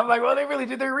 I'm like, well, they really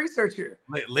did their research here.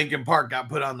 Lincoln Park got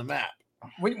put on the map.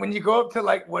 When you go up to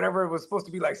like whatever was supposed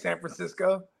to be like San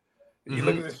Francisco, and you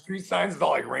look at the street signs, it's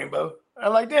all like rainbow.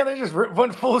 I'm like, damn, they just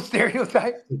one full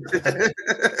stereotype.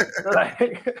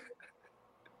 Like,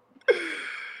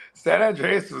 San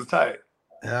Andreas was tight.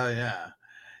 Hell yeah.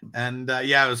 And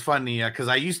yeah, it was funny because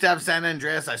I used to have San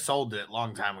Andreas. I sold it a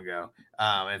long time ago.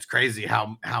 It's crazy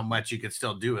how much you could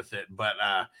still do with it, but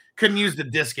couldn't use the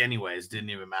disc anyways.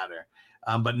 Didn't even matter.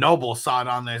 But Noble saw it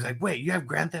on there. He's like, wait, you have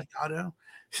Grand Theft Auto?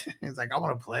 He's like, I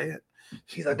want to play it.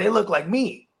 He's like, they look like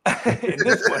me in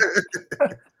this one.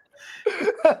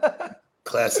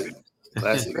 Classic.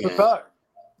 All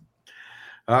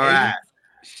right.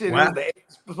 Shit, it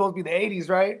was supposed to be the 80s,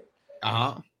 right?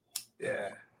 Uh-huh. Yeah,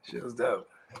 shit was dope.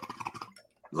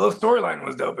 The little storyline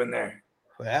was dope in there.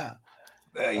 Yeah.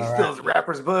 He steals the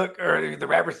rapper's book, or the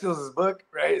rapper steals his book,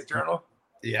 right? His journal.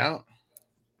 Yeah.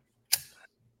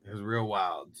 It was real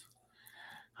wild.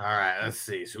 All right, let's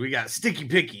see. So we got Sticky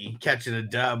Picky catching a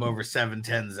dub over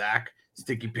 7-10 Zach.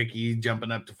 Sticky Picky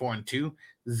jumping up to 4-2.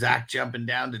 Zach jumping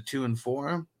down to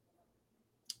 2-4.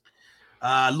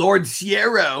 Lord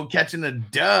Sierra catching a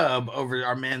dub over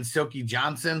our man Silky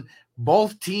Johnson.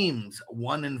 Both teams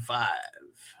 1-5.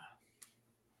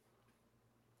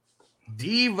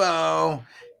 Devo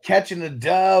catching a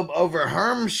dub over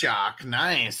Hermshock.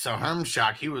 Nice. So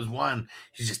Hermshock, he was one.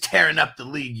 He's just tearing up the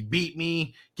league. He beat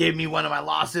me, gave me one of my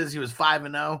losses. He was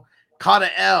 5-0. Caught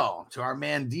an L to our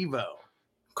man Devo.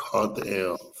 Caught the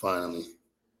L, finally.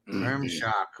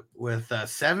 Hermshock with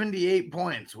 78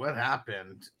 points. What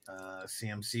happened?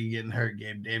 CMC getting hurt.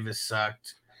 Gabe Davis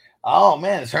sucked. Oh,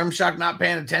 man. Is Hermshock not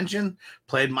paying attention?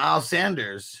 Played Miles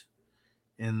Sanders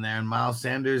in there, and Miles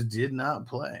Sanders did not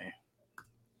play.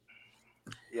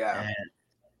 Yeah. And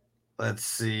let's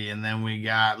see. And then we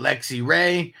got Lexi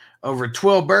Ray over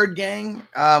 12 Bird Gang.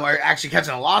 Or actually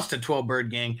catching a loss to 12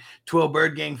 Bird Gang. 12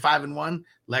 Bird Gang 5-1.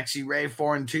 Lexi Ray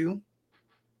 4-2.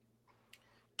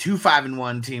 2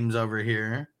 5-1 teams over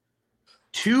here.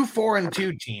 2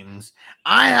 4-2 teams.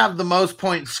 I have the most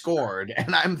points scored,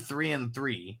 and I'm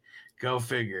 3-3. Go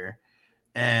figure.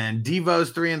 And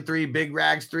Devo's 3-3. Big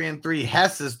Rags 3-3.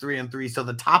 Hess is 3-3. So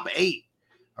the top 8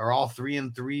 are all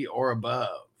 3-3 or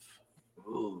above.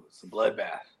 Ooh, it's a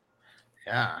bloodbath.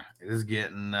 Yeah, it is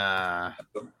getting. You know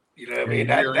what I mean?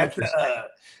 That's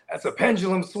a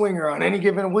pendulum swinger on any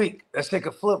given week. That's like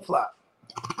a flip flop.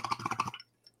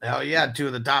 Hell yeah, 2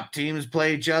 of the top teams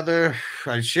play each other.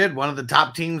 One of the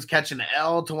top teams catch an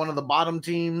L to one of the bottom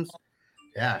teams.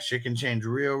 Yeah, shit can change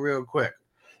real quick.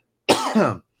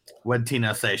 What'd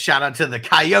Tina say? Shout out to the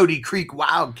Coyote Creek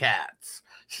Wildcats.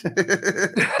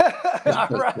 All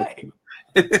right.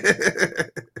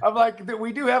 I'm like,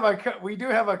 we do have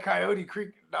a Coyote Creek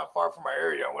not far from our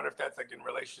area. I wonder if that's like in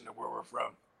relation to where we're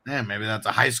from. Yeah, maybe that's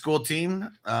a high school team.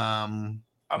 I'm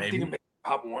thinking maybe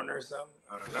Pop Warner or something.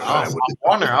 I don't know. Pop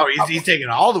Warner. Oh, he's taking it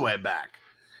all the way back.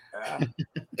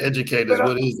 Educators,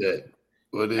 what is that?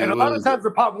 And a lot of times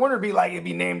the Pop Warner it'd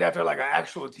be named after like an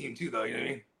actual team too, though. You know what I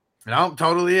mean? No,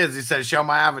 totally is. He said, "Show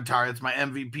my avatar. It's my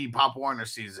MVP Pop Warner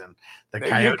season."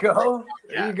 There you go.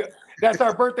 There you go. That's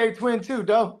our birthday twin too,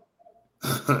 though.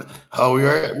 Oh, we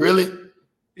are really?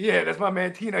 Yeah, that's my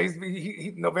man Tino.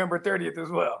 He's November 30th as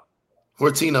well.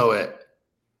 Where Tino at?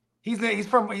 He's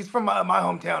from my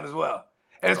hometown as well.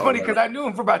 And it's funny because I knew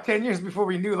him for about 10 years before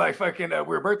we knew like fucking we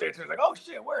were birthday twins. Like, oh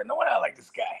shit, where? No one out like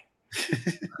this guy.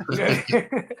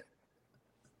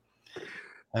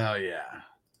 Hell yeah.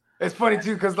 It's funny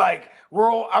too because like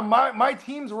we're all my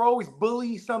teams were always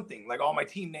bully something. Like all my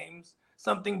team names,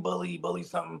 something bully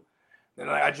something. Then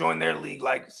I joined their league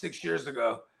like 6 years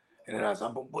ago, and then I was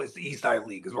like, "It's the East Side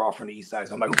League because we're all from the East Side."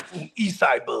 So I'm like, "East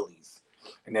Side Bullies,"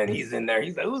 and then he's in there.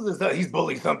 He's like, "Who's this? He's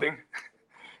bully something.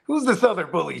 Who's this other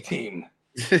bully team?"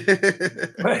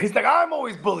 He's like, "I'm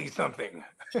always bully something."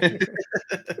 I'm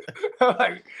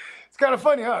like, it's kind of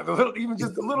funny, huh? Even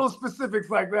just the little specifics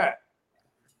like that.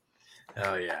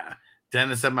 Oh yeah.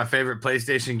 Dennis said my favorite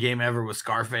PlayStation game ever was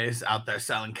Scarface, out there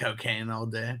selling cocaine all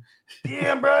day.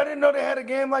 Yeah, bro, I didn't know they had a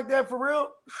game like that for real.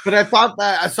 But I thought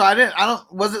that, so I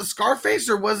don't, was it Scarface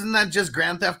or wasn't that just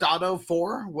Grand Theft Auto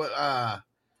 4? What,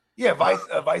 yeah,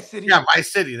 Vice City. Yeah,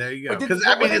 Vice City. There you go. Because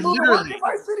I mean, it literally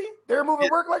Vice City. They were moving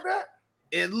work like that.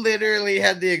 It literally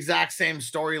had the exact same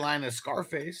storyline as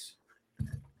Scarface.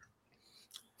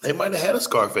 They might have had a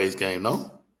Scarface game,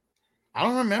 no? I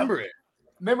don't remember it.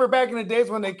 Remember back in the days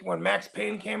when Max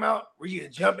Payne came out, where you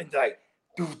could jump and like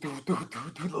do the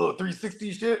little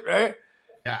 360 shit, right?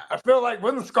 Yeah. I feel like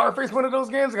wasn't Scarface one of those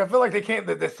games? Like I feel like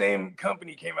the same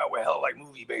company came out with hell like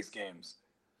movie-based games.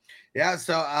 Yeah,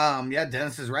 so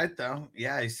Dennis is right though.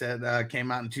 Yeah, he said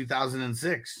came out in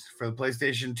 2006 for the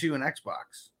PlayStation 2 and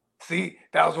Xbox. See,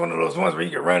 that was one of those ones where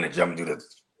you could run and jump and do the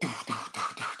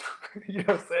you know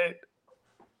what I'm saying?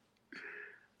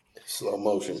 Slow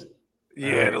motion.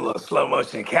 Yeah, the little slow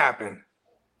motion capping.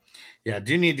 Yeah, I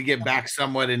do need to get back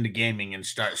somewhat into gaming and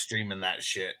start streaming that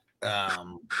shit.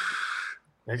 I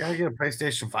gotta get a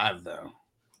PlayStation 5 though.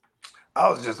 I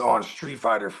was just on Street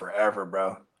Fighter forever,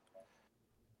 bro.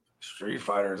 Street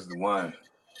Fighter is the one.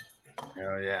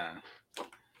 Oh yeah.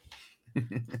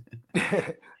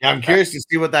 Yeah, I'm curious to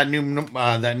see what that new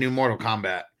Mortal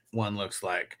Kombat one looks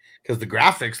like because the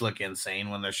graphics look insane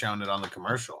when they're showing it on the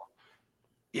commercial.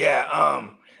 Yeah,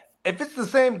 if it's the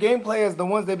same gameplay as the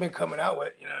ones they've been coming out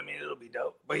with, you know what I mean, it'll be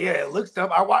dope. But yeah, it looks dope.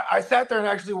 I sat there and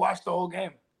actually watched the whole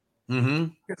game. Mm-hmm.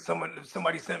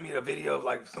 Somebody sent me a video of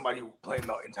like somebody playing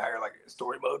the entire like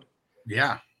story mode.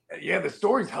 Yeah. Yeah, the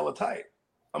story's hella tight.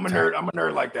 I'm a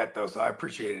nerd like that though, so I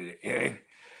appreciated it. Yeah.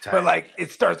 But like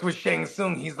it starts with Shang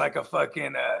Tsung. He's like a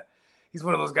fucking he's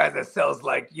one of those guys that sells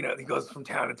like, you know, he goes from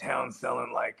town to town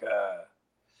selling like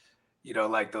you know,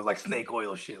 like the snake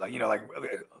oil shit, like, you know,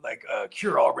 like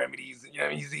cure all remedies. You know,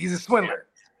 he's a swindler.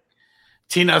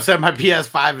 Tino said my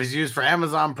PS5 is used for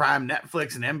Amazon Prime,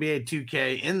 Netflix, and NBA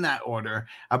 2K in that order.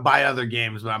 I buy other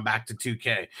games, but I'm back to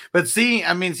 2K. But see,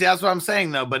 that's what I'm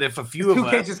saying though. But if a few of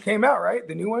 2K just came out, right?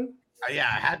 The new one.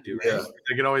 Yeah, I had to. Right? Yeah.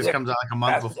 Like it always comes out like a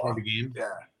month before the game. Yeah,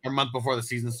 or a month before the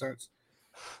season starts.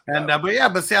 And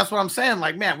but see, that's what I'm saying.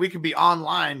 Like, man, we could be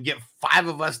online, get 5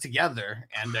 of us together,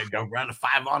 and go run a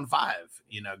 5-on-5,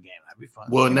 game. That'd be fun.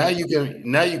 Well, now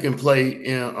you can play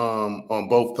in on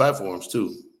both platforms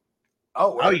too.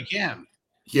 Oh, you can.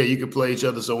 Yeah, you can play each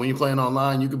other. So when you're playing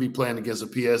online, you could be playing against a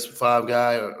PS5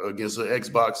 guy or against an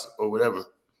Xbox or whatever.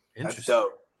 That's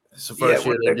dope. It's the first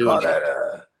year they call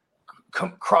that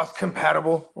cross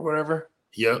compatible or whatever.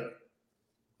 Yep.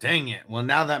 Dang it. Well,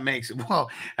 now that makes it. Well,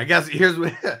 I guess here's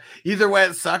what. Either way,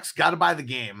 it sucks. Got to buy the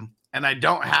game, and I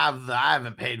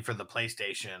haven't paid for the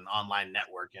PlayStation Online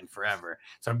Network in forever,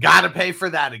 so I've got to pay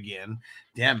for that again.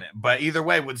 Damn it! But either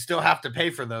way, would still have to pay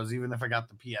for those, even if I got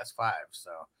the PS5. So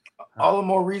all the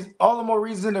more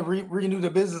reason to renew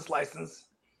the business license.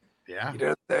 Yeah. You know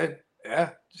what I'm saying? Yeah.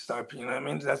 Just start. You know what I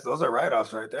mean? Those are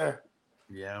write-offs right there.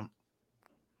 Yeah.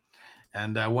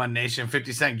 And One Nation,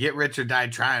 50 Cent, Get Rich or Die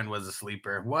Trying was a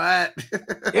sleeper. What?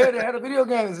 Yeah, they had a video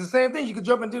game. It's the same thing. You could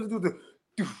jump into the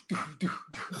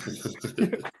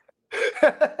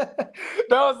that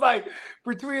was like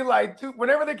between like 2.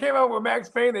 Whenever they came out with Max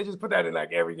Payne, they just put that in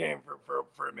like every game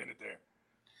for a minute there.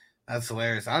 That's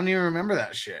hilarious. I don't even remember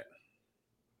that shit.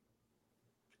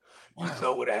 You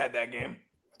so would have had that game.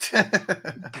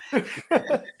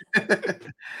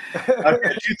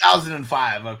 Okay,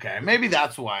 2005. Okay, maybe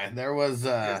that's why there was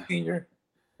senior.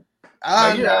 You're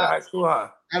out of high school, huh?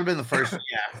 That'd have been the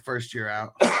first year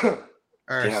out,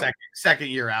 or second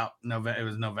year out. It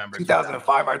was November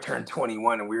 2005. I turned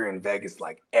 21, and we were in Vegas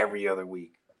like every other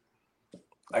week.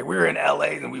 Like we were in LA,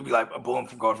 and we'd be like, boom,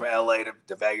 from going from LA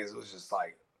to Vegas. It was just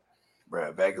like,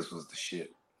 bro, Vegas was the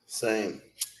shit. Same.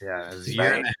 Yeah, it was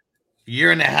a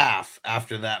year and a half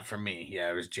after that for me.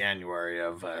 Yeah, it was January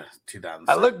of 2000.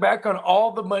 I look back on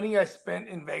all the money I spent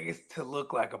in Vegas to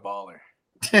look like a baller.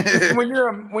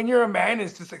 when you're a man,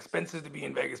 it's just expensive to be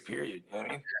in Vegas, period. You know what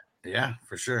I mean? Yeah,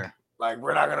 for sure. Like,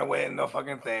 we're not gonna win no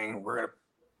fucking thing. We're gonna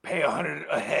pay $100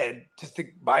 a head just to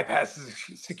bypass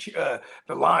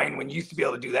the line when you used to be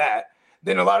able to do that.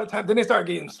 Then a lot of times, then they start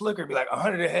getting slicker, be like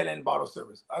 $100 a head and bottle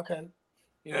service. Okay,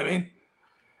 you know what I mean?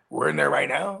 We're in there right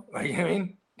now. Like, you know what I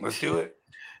mean? Let's do it.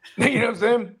 You know what I'm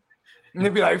saying? And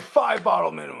they'd be like 5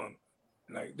 bottle minimum.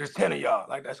 Like, there's 10 of y'all.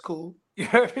 Like, that's cool. You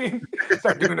know what I mean?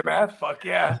 Start doing the math. Fuck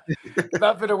yeah.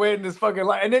 Not gonna wait in this fucking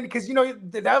line. And then, because,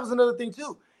 that was another thing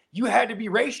too. You had to be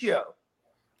ratio.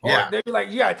 Yeah. They'd be like,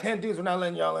 you got 10 dudes. We're not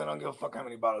letting y'all in. I don't give a fuck how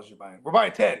many bottles you're buying. We're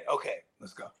buying 10. Okay,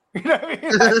 let's go. You know what I mean?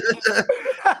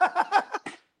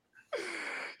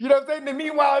 You know what I'm saying? And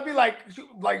meanwhile, it'd be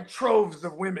like troves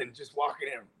of women just walking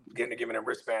in, giving them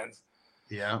wristbands.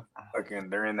 Yeah. Fucking,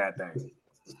 they're in that thing.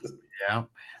 Yeah.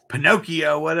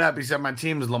 Pinocchio, what up? He said, my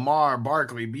team is Lamar,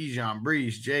 Barkley, Bijan,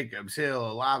 Brees, Jacobs,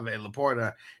 Hill, Olave,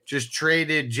 Laporta. Just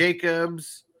traded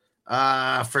Jacobs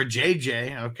for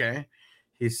JJ. Okay.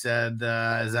 He said,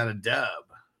 is that a dub?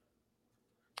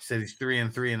 He said he's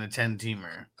 3-3 in a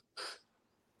 10-teamer.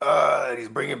 He's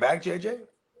bringing back JJ?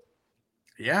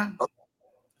 Yeah.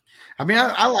 I mean,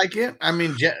 I like it. I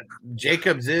mean,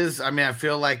 Jacobs is, I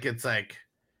feel like it's like,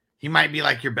 he might be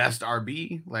like your best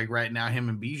RB, like right now, him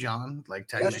and Bijan. Like,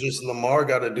 that's just Lamar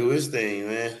got to do his thing,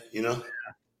 man. You know?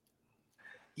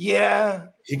 Yeah.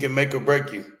 He can make or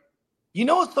break you. You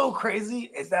know what's so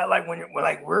crazy is that like when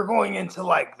we're going into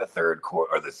like the third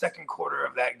quarter or the second quarter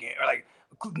of that game, or like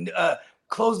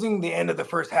closing the end of the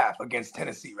first half against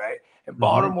Tennessee, right? And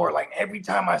Baltimore, like every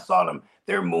time I saw them,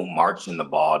 they're marching the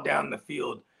ball down the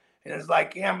field, and it's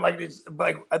like, yeah, it's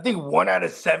like I think 1 out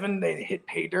of 7 they hit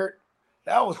pay dirt.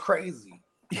 That was crazy.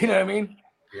 You know what I mean?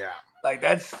 Yeah. Like,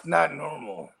 that's not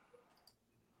normal.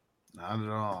 Not at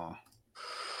all.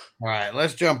 All right,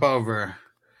 let's jump over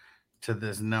to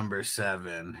this number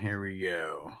 7. Here we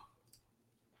go.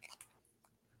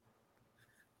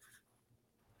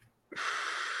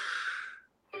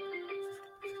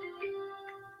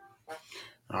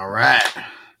 All right.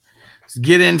 Let's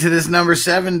get into this number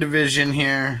 7 division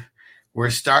here. We're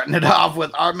starting it off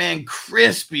with our man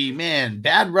Crispy, man.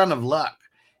 Bad run of luck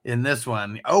in this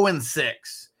one.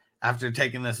 0-6 after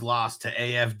taking this loss to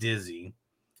AF Dizzy.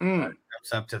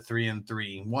 Jumps up to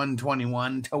 3-3.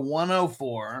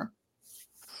 121-104.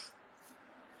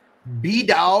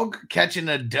 B-Dog catching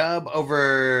a dub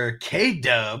over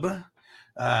K-Dub.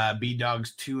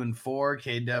 B-Dog's 2-4.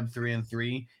 K-Dub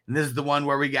 3-3. And this is the one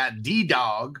where we got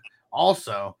D-Dog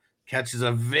also catches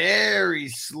a very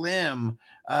slim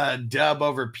dub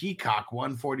over Peacock,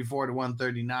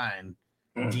 144-139.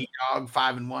 D-Dog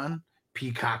 5-1.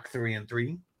 Peacock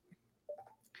 3-3.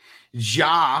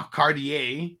 Ja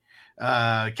Cartier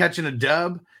catching a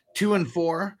dub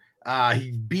 2-4.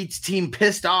 He beats Team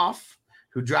Pissed Off,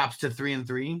 who drops to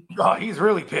 3-3. Oh, he's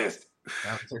really pissed.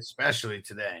 Especially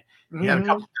today. He had a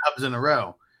couple dubs in a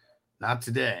row. Not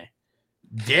today.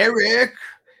 Derek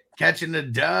catching a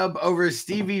dub over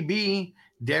Stevie B.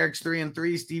 Derek's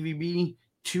 3-3. Stevie B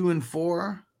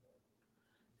 2-4.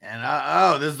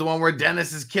 And this is the one where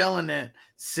Dennis is killing it.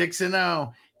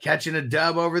 6-0. Catching a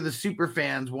dub over the super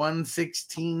fans,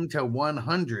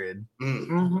 116-100.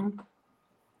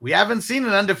 We haven't seen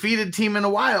an undefeated team in a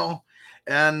while.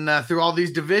 And through all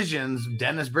these divisions,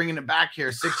 Dennis bringing it back here,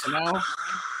 6-0.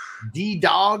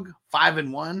 D-Dog,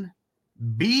 5-1.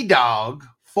 B-Dog,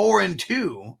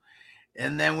 4-2.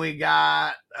 And then we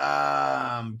got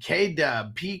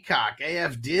K-Dub, Peacock,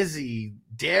 AF Dizzy,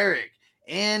 Derek,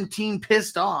 and Team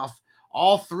Pissed Off,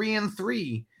 all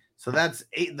 3-3. So that's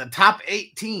 8. The top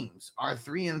 8 teams are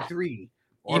 3-3.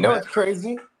 You know what's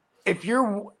crazy? If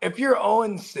you're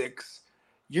 0-6,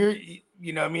 you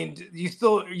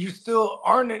still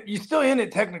aren't it. You're still in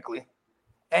it technically.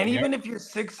 And even if you're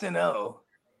 6-0,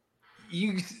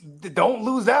 you don't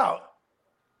lose out.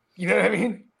 You know what I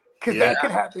mean? Because that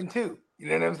could happen too. You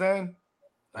know what I'm saying?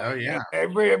 Oh yeah.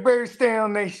 Everybody stay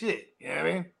on their shit. You know what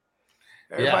I mean?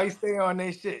 Everybody stay on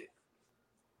their shit.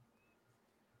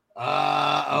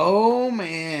 Oh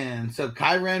man. So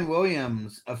Kyron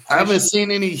Williams. I haven't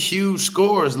seen any huge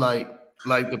scores like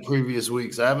the previous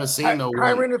weeks. I haven't seen no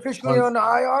Kyron officially on the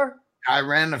IR?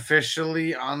 Kyron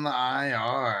officially on the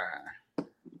IR.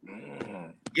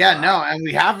 Yeah, no, and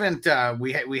we haven't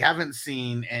we haven't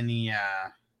seen any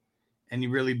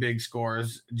really big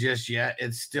scores just yet.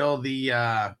 It's still the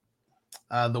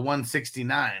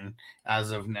 169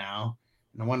 as of now.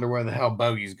 And I wonder where the hell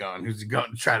Bogey's going. Who's he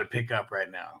going to try to pick up right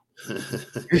now?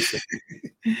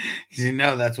 You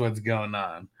know that's what's going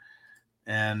on.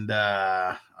 And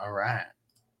all right.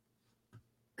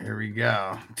 Here we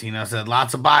go. Tino said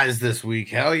lots of buys this week.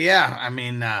 Hell yeah. I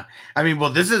mean,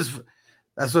 well, that's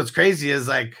what's crazy is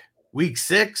like week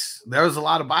 6, there was a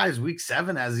lot of buys. Week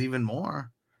 7 has even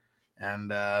more.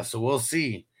 And so we'll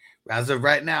see. As of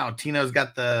right now, Tino's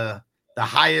got the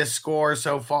highest score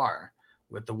so far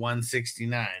with the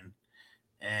 169.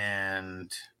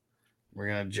 And we're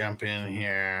going to jump in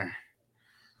here.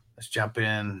 Let's jump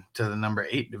in to the number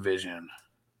 8 division.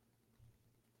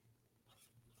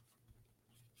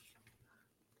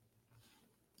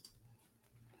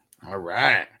 All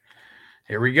right.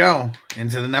 Here we go.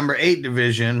 Into the number 8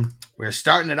 division. We're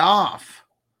starting it off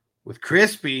with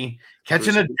Crispy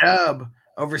catching a dub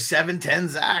over 7-10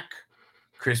 Zach.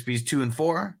 Crispy's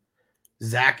 2-4.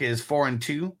 Zach is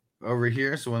 4-2 over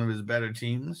here, so one of his better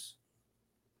teams.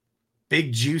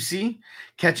 Big Juicy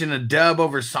catching a dub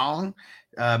over Song.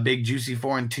 Big Juicy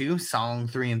 4-2. Song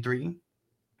 3-3.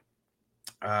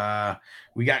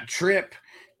 We got Trip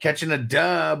catching a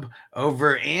dub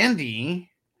over Andy.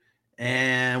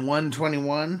 And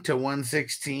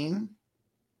 121-116.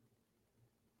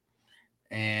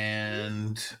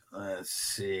 And let's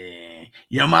see.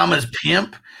 Yo Mama's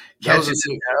Pimp. That was a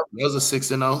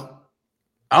 6-0.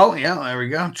 Oh, yeah. There we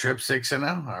go. Trip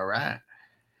 6-0. All right.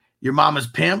 Your Mama's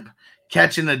Pimp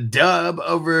catching a dub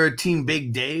over Team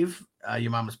Big Dave.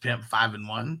 Your Mama's Pimp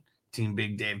 5-1. Team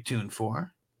Big Dave 2-4.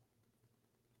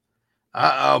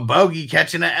 Bogey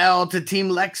catching an L to Team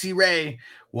Lexi Ray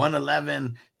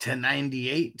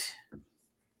 111-98.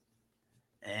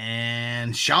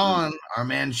 And Sean, our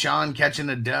man Sean, catching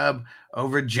a dub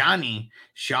over Johnny.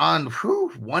 Sean,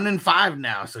 1-5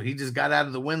 now, so he just got out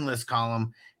of the winless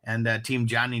column, and Team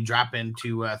Johnny dropping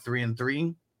to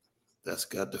 3-3. That's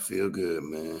got to feel good,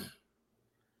 man.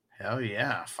 Hell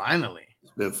yeah! Finally,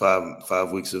 it's been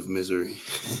five weeks of misery.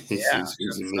 Yeah,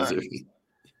 misery.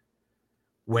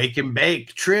 Wake and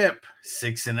Bake Trip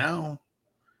 6-0.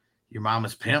 Your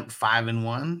Mama's Pimp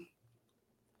 5-1.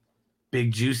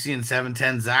 Big Juicy and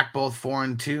 710 Zach both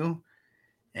 4-2.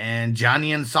 And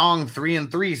Johnny and Song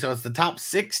 3-3. So it's the top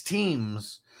 6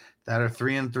 teams that are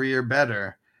 3-3 or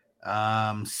better.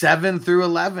 7 through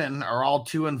 11 are all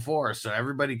 2-4. So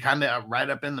everybody kind of right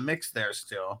up in the mix there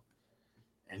still.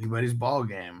 Anybody's ball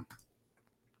game.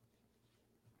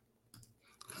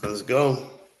 Let's go.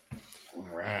 All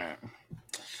right.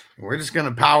 We're just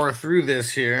gonna power through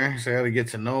this here. So I gotta get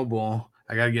to Noble.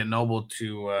 I gotta get Noble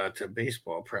to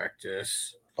baseball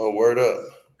practice. Oh, word up.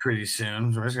 Pretty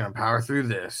soon. So we're just gonna power through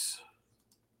this.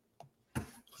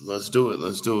 Let's do it.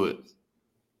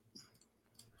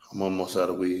 I'm almost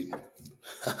out of weed.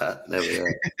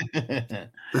 Never had.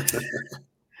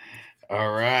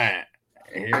 All right.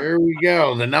 Here we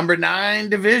go. The number 9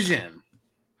 division.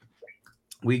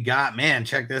 We got, man,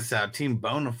 check this out. Team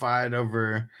Bonafide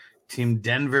over Team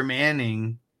Denver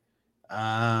Manning.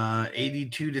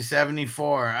 82-74.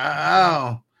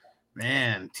 Oh,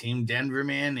 man. Team Denver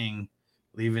Manning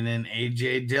leaving in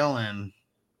AJ Dillon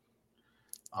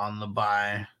on the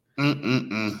bye.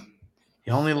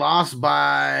 He only lost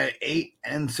by 8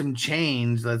 and some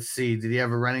change. Let's see. Did he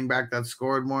have a running back that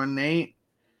scored more than 8?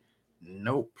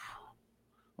 Nope.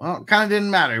 Well, it kind of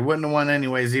didn't matter. He wouldn't have won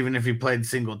anyways, even if he played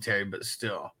Singletary, but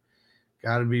still.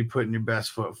 Got to be putting your best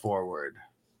foot forward.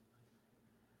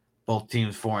 Both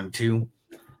teams 4-2.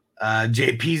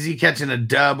 JPZ catching a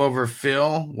dub over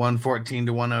Phil,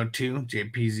 114-102.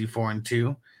 JPZ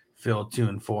 4-2. Phil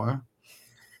 2-4.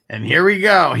 And here we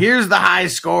go. Here's the high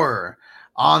scorer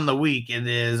on the week. It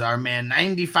is our man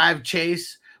 95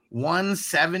 Chase,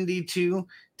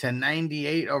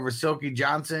 172-98 over Silky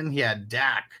Johnson. He had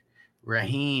Dak,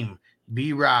 Raheem,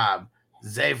 B-Rob,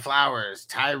 Zay Flowers,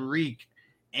 Tyreek,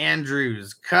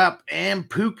 Andrews, Cup, and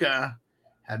Puka.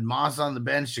 Had Moss on the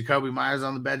bench, Jacoby Myers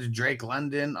on the bench, Drake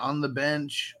London on the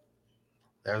bench.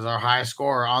 There's our high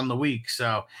scorer on the week.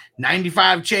 So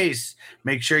 95 Chase,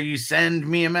 make sure you send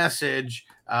me a message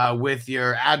with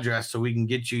your address so we can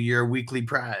get you your weekly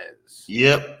prize.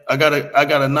 Yep. I got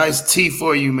a nice tee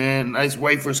for you, man. Nice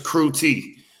WAFERZ crew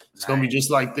tee. It's gonna be just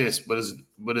like this, but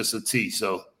it's a tee.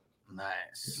 So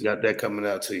nice. Got that coming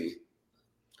out to you.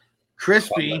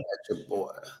 Crispy.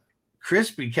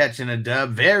 Crispy catching a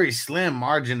dub. Very slim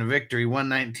margin of victory.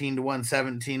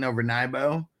 119-117 over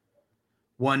Nibo.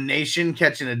 One Nation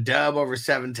catching a dub over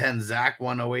 710 Zach.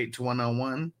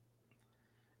 108-101.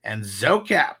 And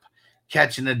Zocap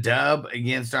catching a dub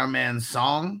against our man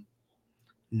Song.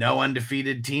 No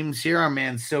undefeated teams here. Our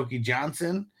man Silky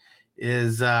Johnson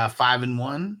is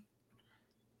 5-1.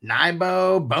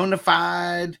 Nibo,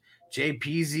 Bonafide,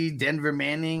 JPZ, Denver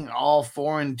Manning, all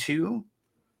 4-2.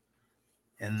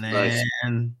 And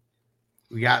then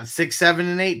we got 6, 7,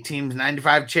 and 8 teams.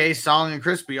 95 Chase, Song, and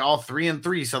Crispy, all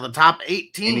 3-3. So the top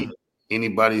 8 teams.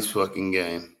 Anybody's fucking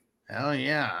game. Hell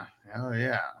yeah.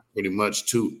 Pretty much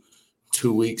 2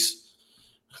 weeks.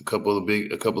 A couple of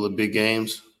big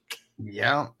games.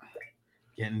 Yeah.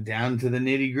 Getting down to the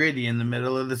nitty-gritty in the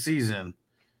middle of the season.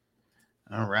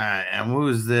 All right. And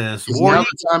who's this? Now's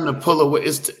the time to pull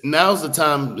away. Now's the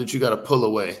time that you got to pull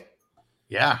away.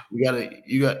 Yeah.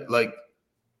 You got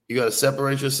to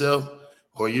separate yourself,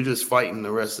 or you're just fighting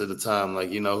the rest of the time.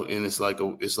 Like, and it's like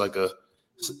the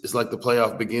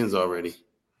playoff begins already.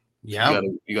 Yeah.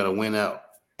 You got to win out.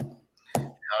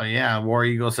 Oh yeah. War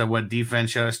Eagle said, what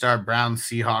defense should I start? Browns,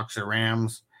 Seahawks, or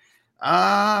Rams?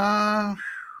 It's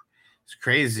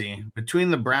crazy.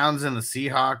 Between the Browns and the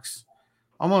Seahawks,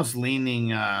 almost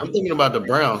leaning. I'm thinking about the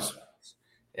Browns.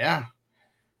 Yeah.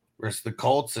 Versus the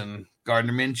Colts and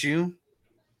Gardner Minshew.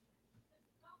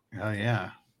 Oh, yeah.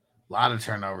 A lot of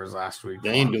turnovers last week.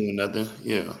 They ain't doing nothing.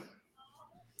 Yeah.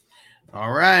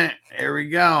 All right. Here we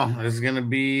go. This is going to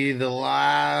be the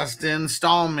last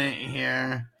installment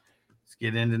here. Let's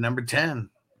get into number 10.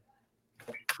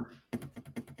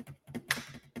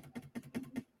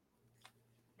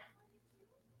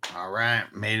 All right.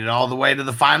 Made it all the way to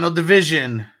the final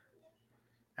division.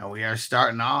 And we are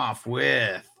starting off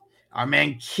with our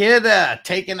man Kidda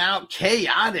taking out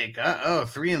Chaotic.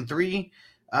 3-3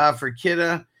 for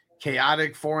Kidda.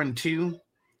 Chaotic 4-2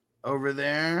 over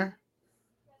there.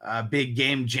 Big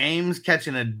Game James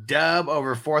catching a dub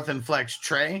over 4th and Flex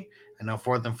Trey. I know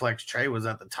 4th and Flex Trey was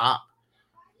at the top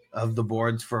of the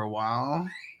boards for a while.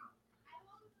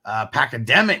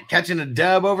 Pacademic catching a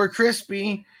dub over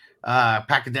Crispy.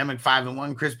 Pacademic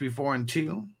 5-1, Crispy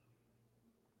 4-2.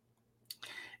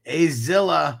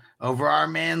 Azilla over our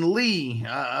man Lee.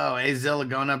 Azilla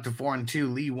going up to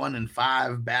 4-2. Lee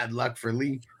 1-5. Bad luck for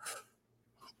Lee.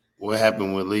 What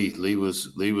happened with Lee? Lee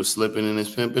was slipping in his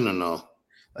pimping or no?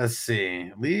 Let's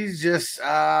see. Lee's just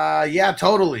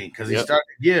totally, because he started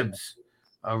Gibbs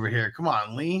over here. Come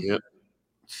on, Lee. Yep.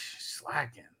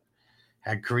 Slacking.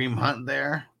 Had Kareem Hunt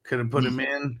there. Could have put him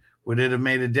in. Would it have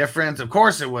made a difference? Of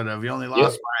course it would have. He only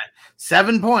lost by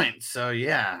 7 points. So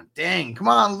yeah. Dang. Come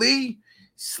on, Lee.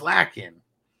 Slacking.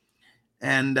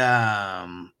 And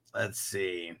let's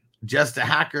see. Just a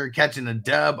Hacker catching a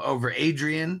dub over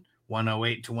Adrian.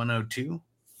 108-102.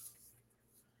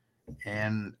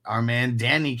 And our man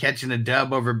Danny catching a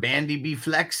dub over Bandy B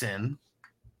Flexin.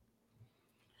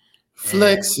 And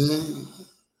let's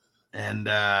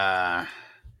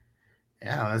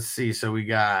see. So we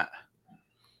got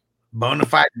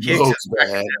Bonafide Kicks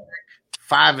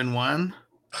 5-1.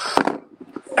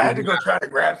 I had to go try to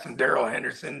grab some Darrell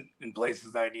Henderson in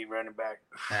places I need running back.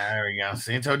 There we go.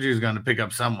 See, I told you he was going to pick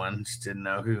up someone. Just didn't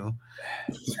know who.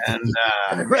 And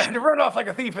I had to run off like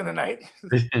a thief in the night.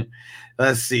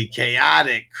 Let's see.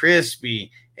 Chaotic, Crispy,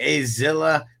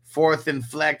 Azilla, Fourth and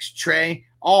Flex, Trey,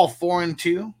 all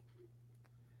 4-2. And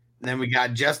then we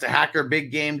got Just a Hacker,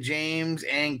 Big Game James,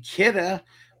 and Kidda,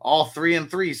 all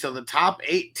 3-3. So the top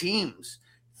 8 teams,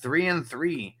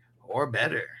 3-3 or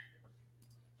better.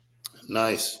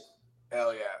 Nice.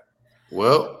 Hell yeah.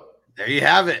 Well, there you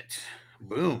have it.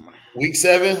 Boom. Week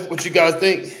 7. What you guys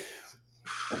think?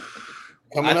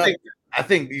 Coming up. I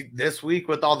think this week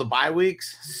with all the bye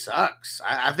weeks sucks.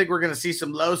 I think we're going to see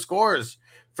some low scores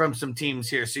from some teams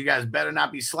here. So you guys better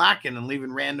not be slacking and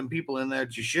leaving random people in there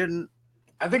that you shouldn't.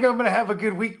 I think I'm going to have a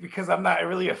good week because I'm not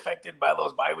really affected by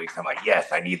those bye weeks. I'm like,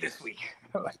 yes, I need this week.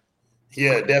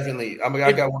 Yeah, definitely. I mean,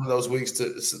 I got one of those weeks to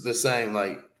the same,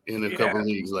 like in a couple of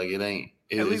leagues. Like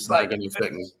it's not going to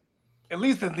affect me. At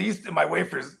least in my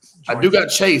WAFERZ. I do got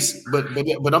Chase, but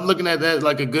I'm looking at that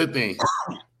like a good thing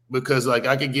because like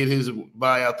I could get his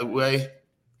bye out the way,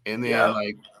 and then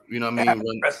like you know what I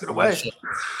mean, rest of the way.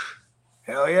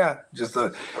 Hell yeah! You just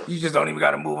don't even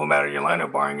got to move them out of your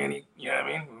lineup, barring any. You know what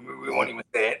I mean? We won't even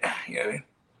say it. You know what I mean?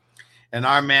 And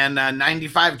our man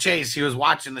 95 Chase, he was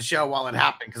watching the show while it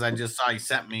happened because I just saw he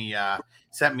sent me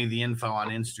the info on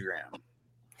Instagram.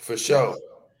 For sure.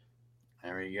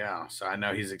 There we go. So I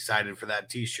know he's excited for that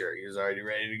T-shirt. He was already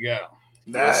ready to go.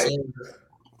 Nice.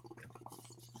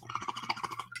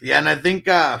 Yeah, and I think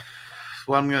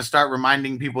what I'm going to start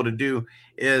reminding people to do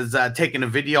is taking a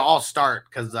video. I'll start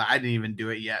because I didn't even do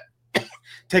it yet.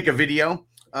 Take a video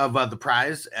of the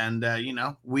prize, and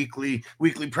weekly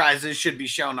prizes should be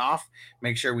shown off.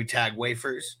 Make sure we tag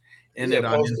WAFERZ in it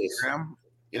on Instagram.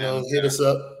 Hit us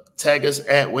up, tag us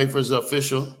at WAFERZ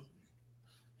Official.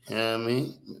 You know what I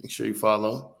mean? Make sure you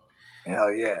follow.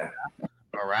 Hell yeah.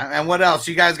 All right. And what else?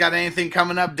 You guys got anything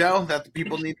coming up, Doe, that the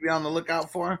people need to be on the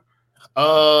lookout for?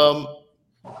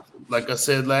 Like I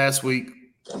said last week,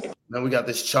 now we got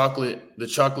this chocolate. The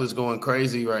chocolate's going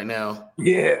crazy right now.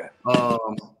 Yeah.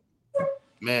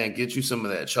 Man, get you some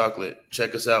of that chocolate.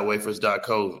 Check us out,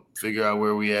 wafers.co. Figure out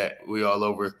where we at. We all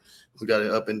over. We got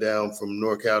it up and down from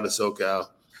NorCal to SoCal.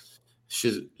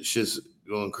 Shit's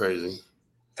going crazy.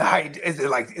 Is it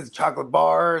like it's chocolate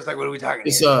bars? Like what are we talking?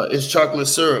 It's chocolate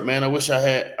syrup, man. I wish I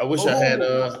had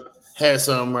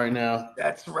some right now.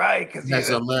 That's right, because had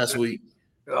some last week.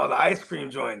 Oh, the ice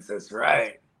cream joints. That's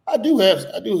right. I do have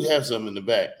some in the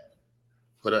back,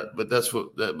 but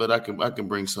I can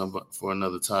bring some for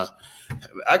another time.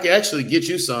 I can actually get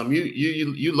you some.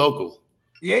 You local.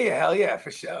 Yeah, hell yeah,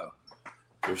 for sure.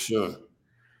 For sure.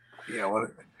 Yeah,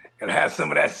 gotta have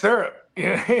some of that syrup.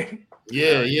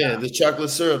 Yeah, the chocolate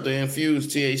syrup, the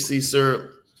infused THC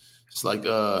syrup. It's like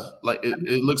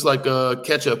it looks like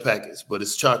ketchup packets, but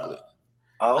it's chocolate.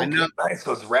 Oh, okay. Nice.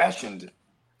 So it's rationed.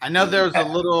 I know there was a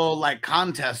little like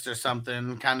contest or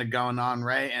something kind of going on,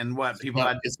 right? And what people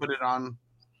had to put it on.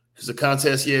 It's a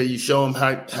contest. Yeah, you show them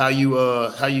how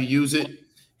you use it.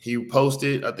 You post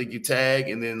it. I think you tag,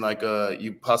 and then like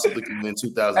you possibly can win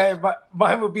 2,000. Hey,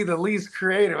 mine would be the least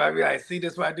creative. I'd be like, see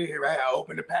this what I do here, right? I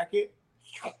open the packet.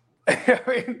 I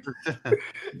mean,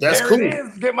 that's cool.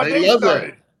 Get my day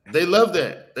started. They love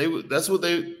that. That's what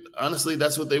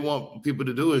they want people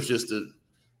to do is just to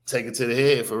take it to the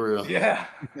head for real. Yeah.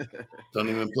 Don't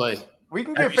even play. We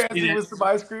can get fancy with some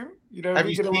ice cream. Have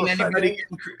you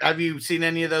seen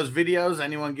any of those videos?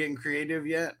 Anyone getting creative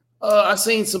yet? I've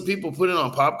seen some people put it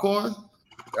on popcorn.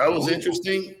 That was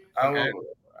interesting. Okay.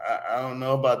 I don't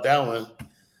know about that one.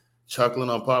 Chocolate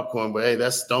on popcorn, but hey,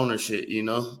 that's stoner shit, you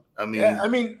know? I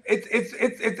mean,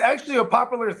 it's actually a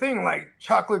popular thing, like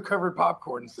chocolate covered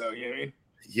popcorn. So you know what I mean?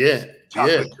 Yeah.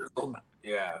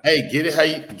 Yeah. Hey, get it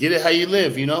how you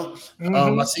live, you know?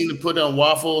 Mm-hmm. I seen it put on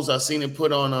waffles. I seen it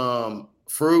put on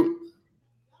fruit.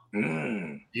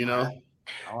 You know?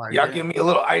 Y'all give me a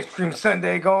little ice cream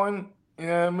sundae going. You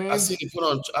know what I mean? I seen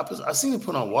it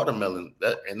put on watermelon.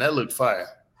 That looked fire.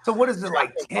 So what is it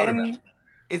like 10?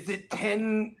 Is it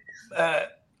 10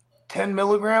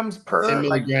 milligrams per? 10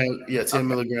 milligrams, 10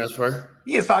 milligrams per.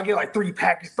 Yeah, so I get like 3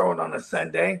 packets thrown on a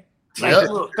Sunday. Like a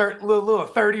little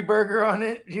 30 burger on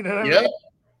it. You know what I mean?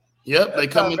 Yep. They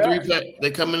come in 3-pack. They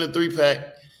come in a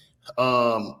 3-pack.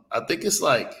 I think it's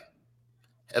like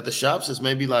at the shops, it's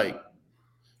maybe like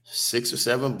 $6 or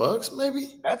 $7,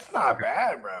 maybe. That's not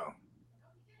bad, bro.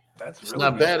 It's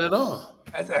not bad at all.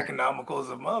 That's economical as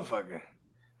a motherfucker.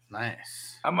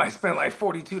 Nice. I might spend like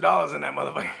 $42 in that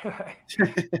motherfucker.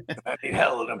 I need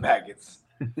hell of them packets.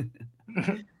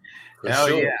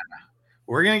 Hell yeah.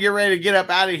 we're going to get ready to get up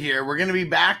out of here. We're going to be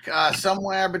back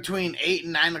somewhere between 8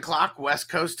 and 9 o'clock West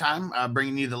Coast time,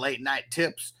 bringing you the late night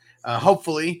tips.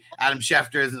 Hopefully, Adam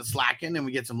Schefter isn't slacking and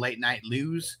we get some late night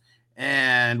news.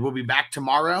 And we'll be back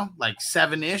tomorrow, like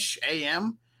 7-ish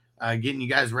a.m., getting you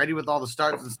guys ready with all the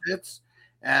starts and sits.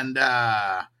 And,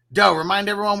 Doe, remind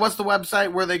everyone, what's the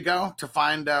website where they go to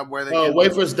find where they go?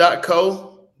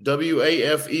 WAFERZ.co,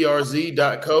 WAFERZ.co.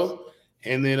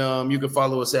 And then you can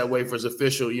follow us at WAFERZ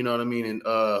Official, you know what I mean? And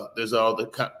there's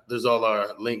all our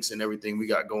links and everything we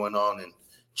got going on, and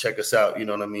check us out, you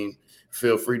know what I mean?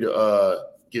 Feel free to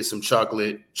get some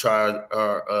chocolate, try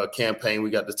our campaign.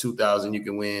 We got the 2,000 you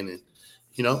can win, and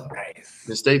nice.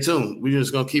 And stay tuned. We're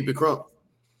just gonna keep it crunk.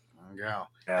 There you go.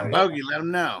 And Bogey, let them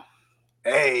know.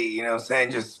 Hey, you know what I'm saying?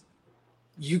 Just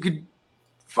you could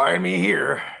find me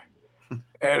here.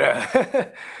 And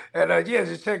yeah,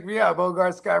 just check me out.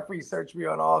 Bogart Scott Free. Search me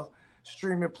on all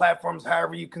streaming platforms,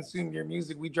 however you consume your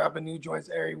music. We dropping new joints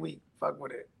every week. Fuck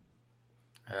with it.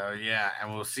 Oh yeah.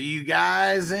 And we'll see you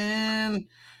guys in,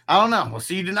 I don't know. We'll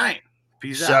see you tonight.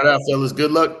 Peace out. Shout out, fellas.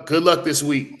 Good luck. Good luck this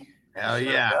week. Hell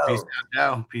yeah. Peace out,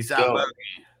 Doe. Peace out, Bogey.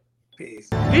 Peace.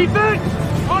 Defense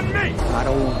on me. I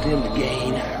don't want them to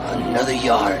gain another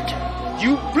yard.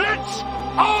 You blitz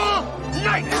all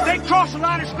night. If they cross the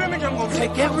line of scrimmage, I'm going to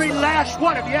take every last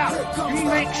one of you out. You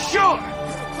make sure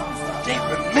they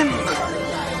remember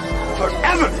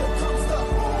forever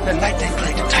the night they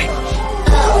played the Titans.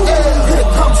 Here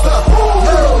comes the,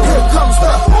 here comes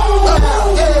the,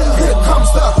 here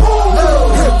comes the,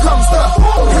 here comes the,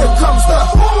 here comes the,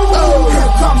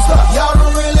 here comes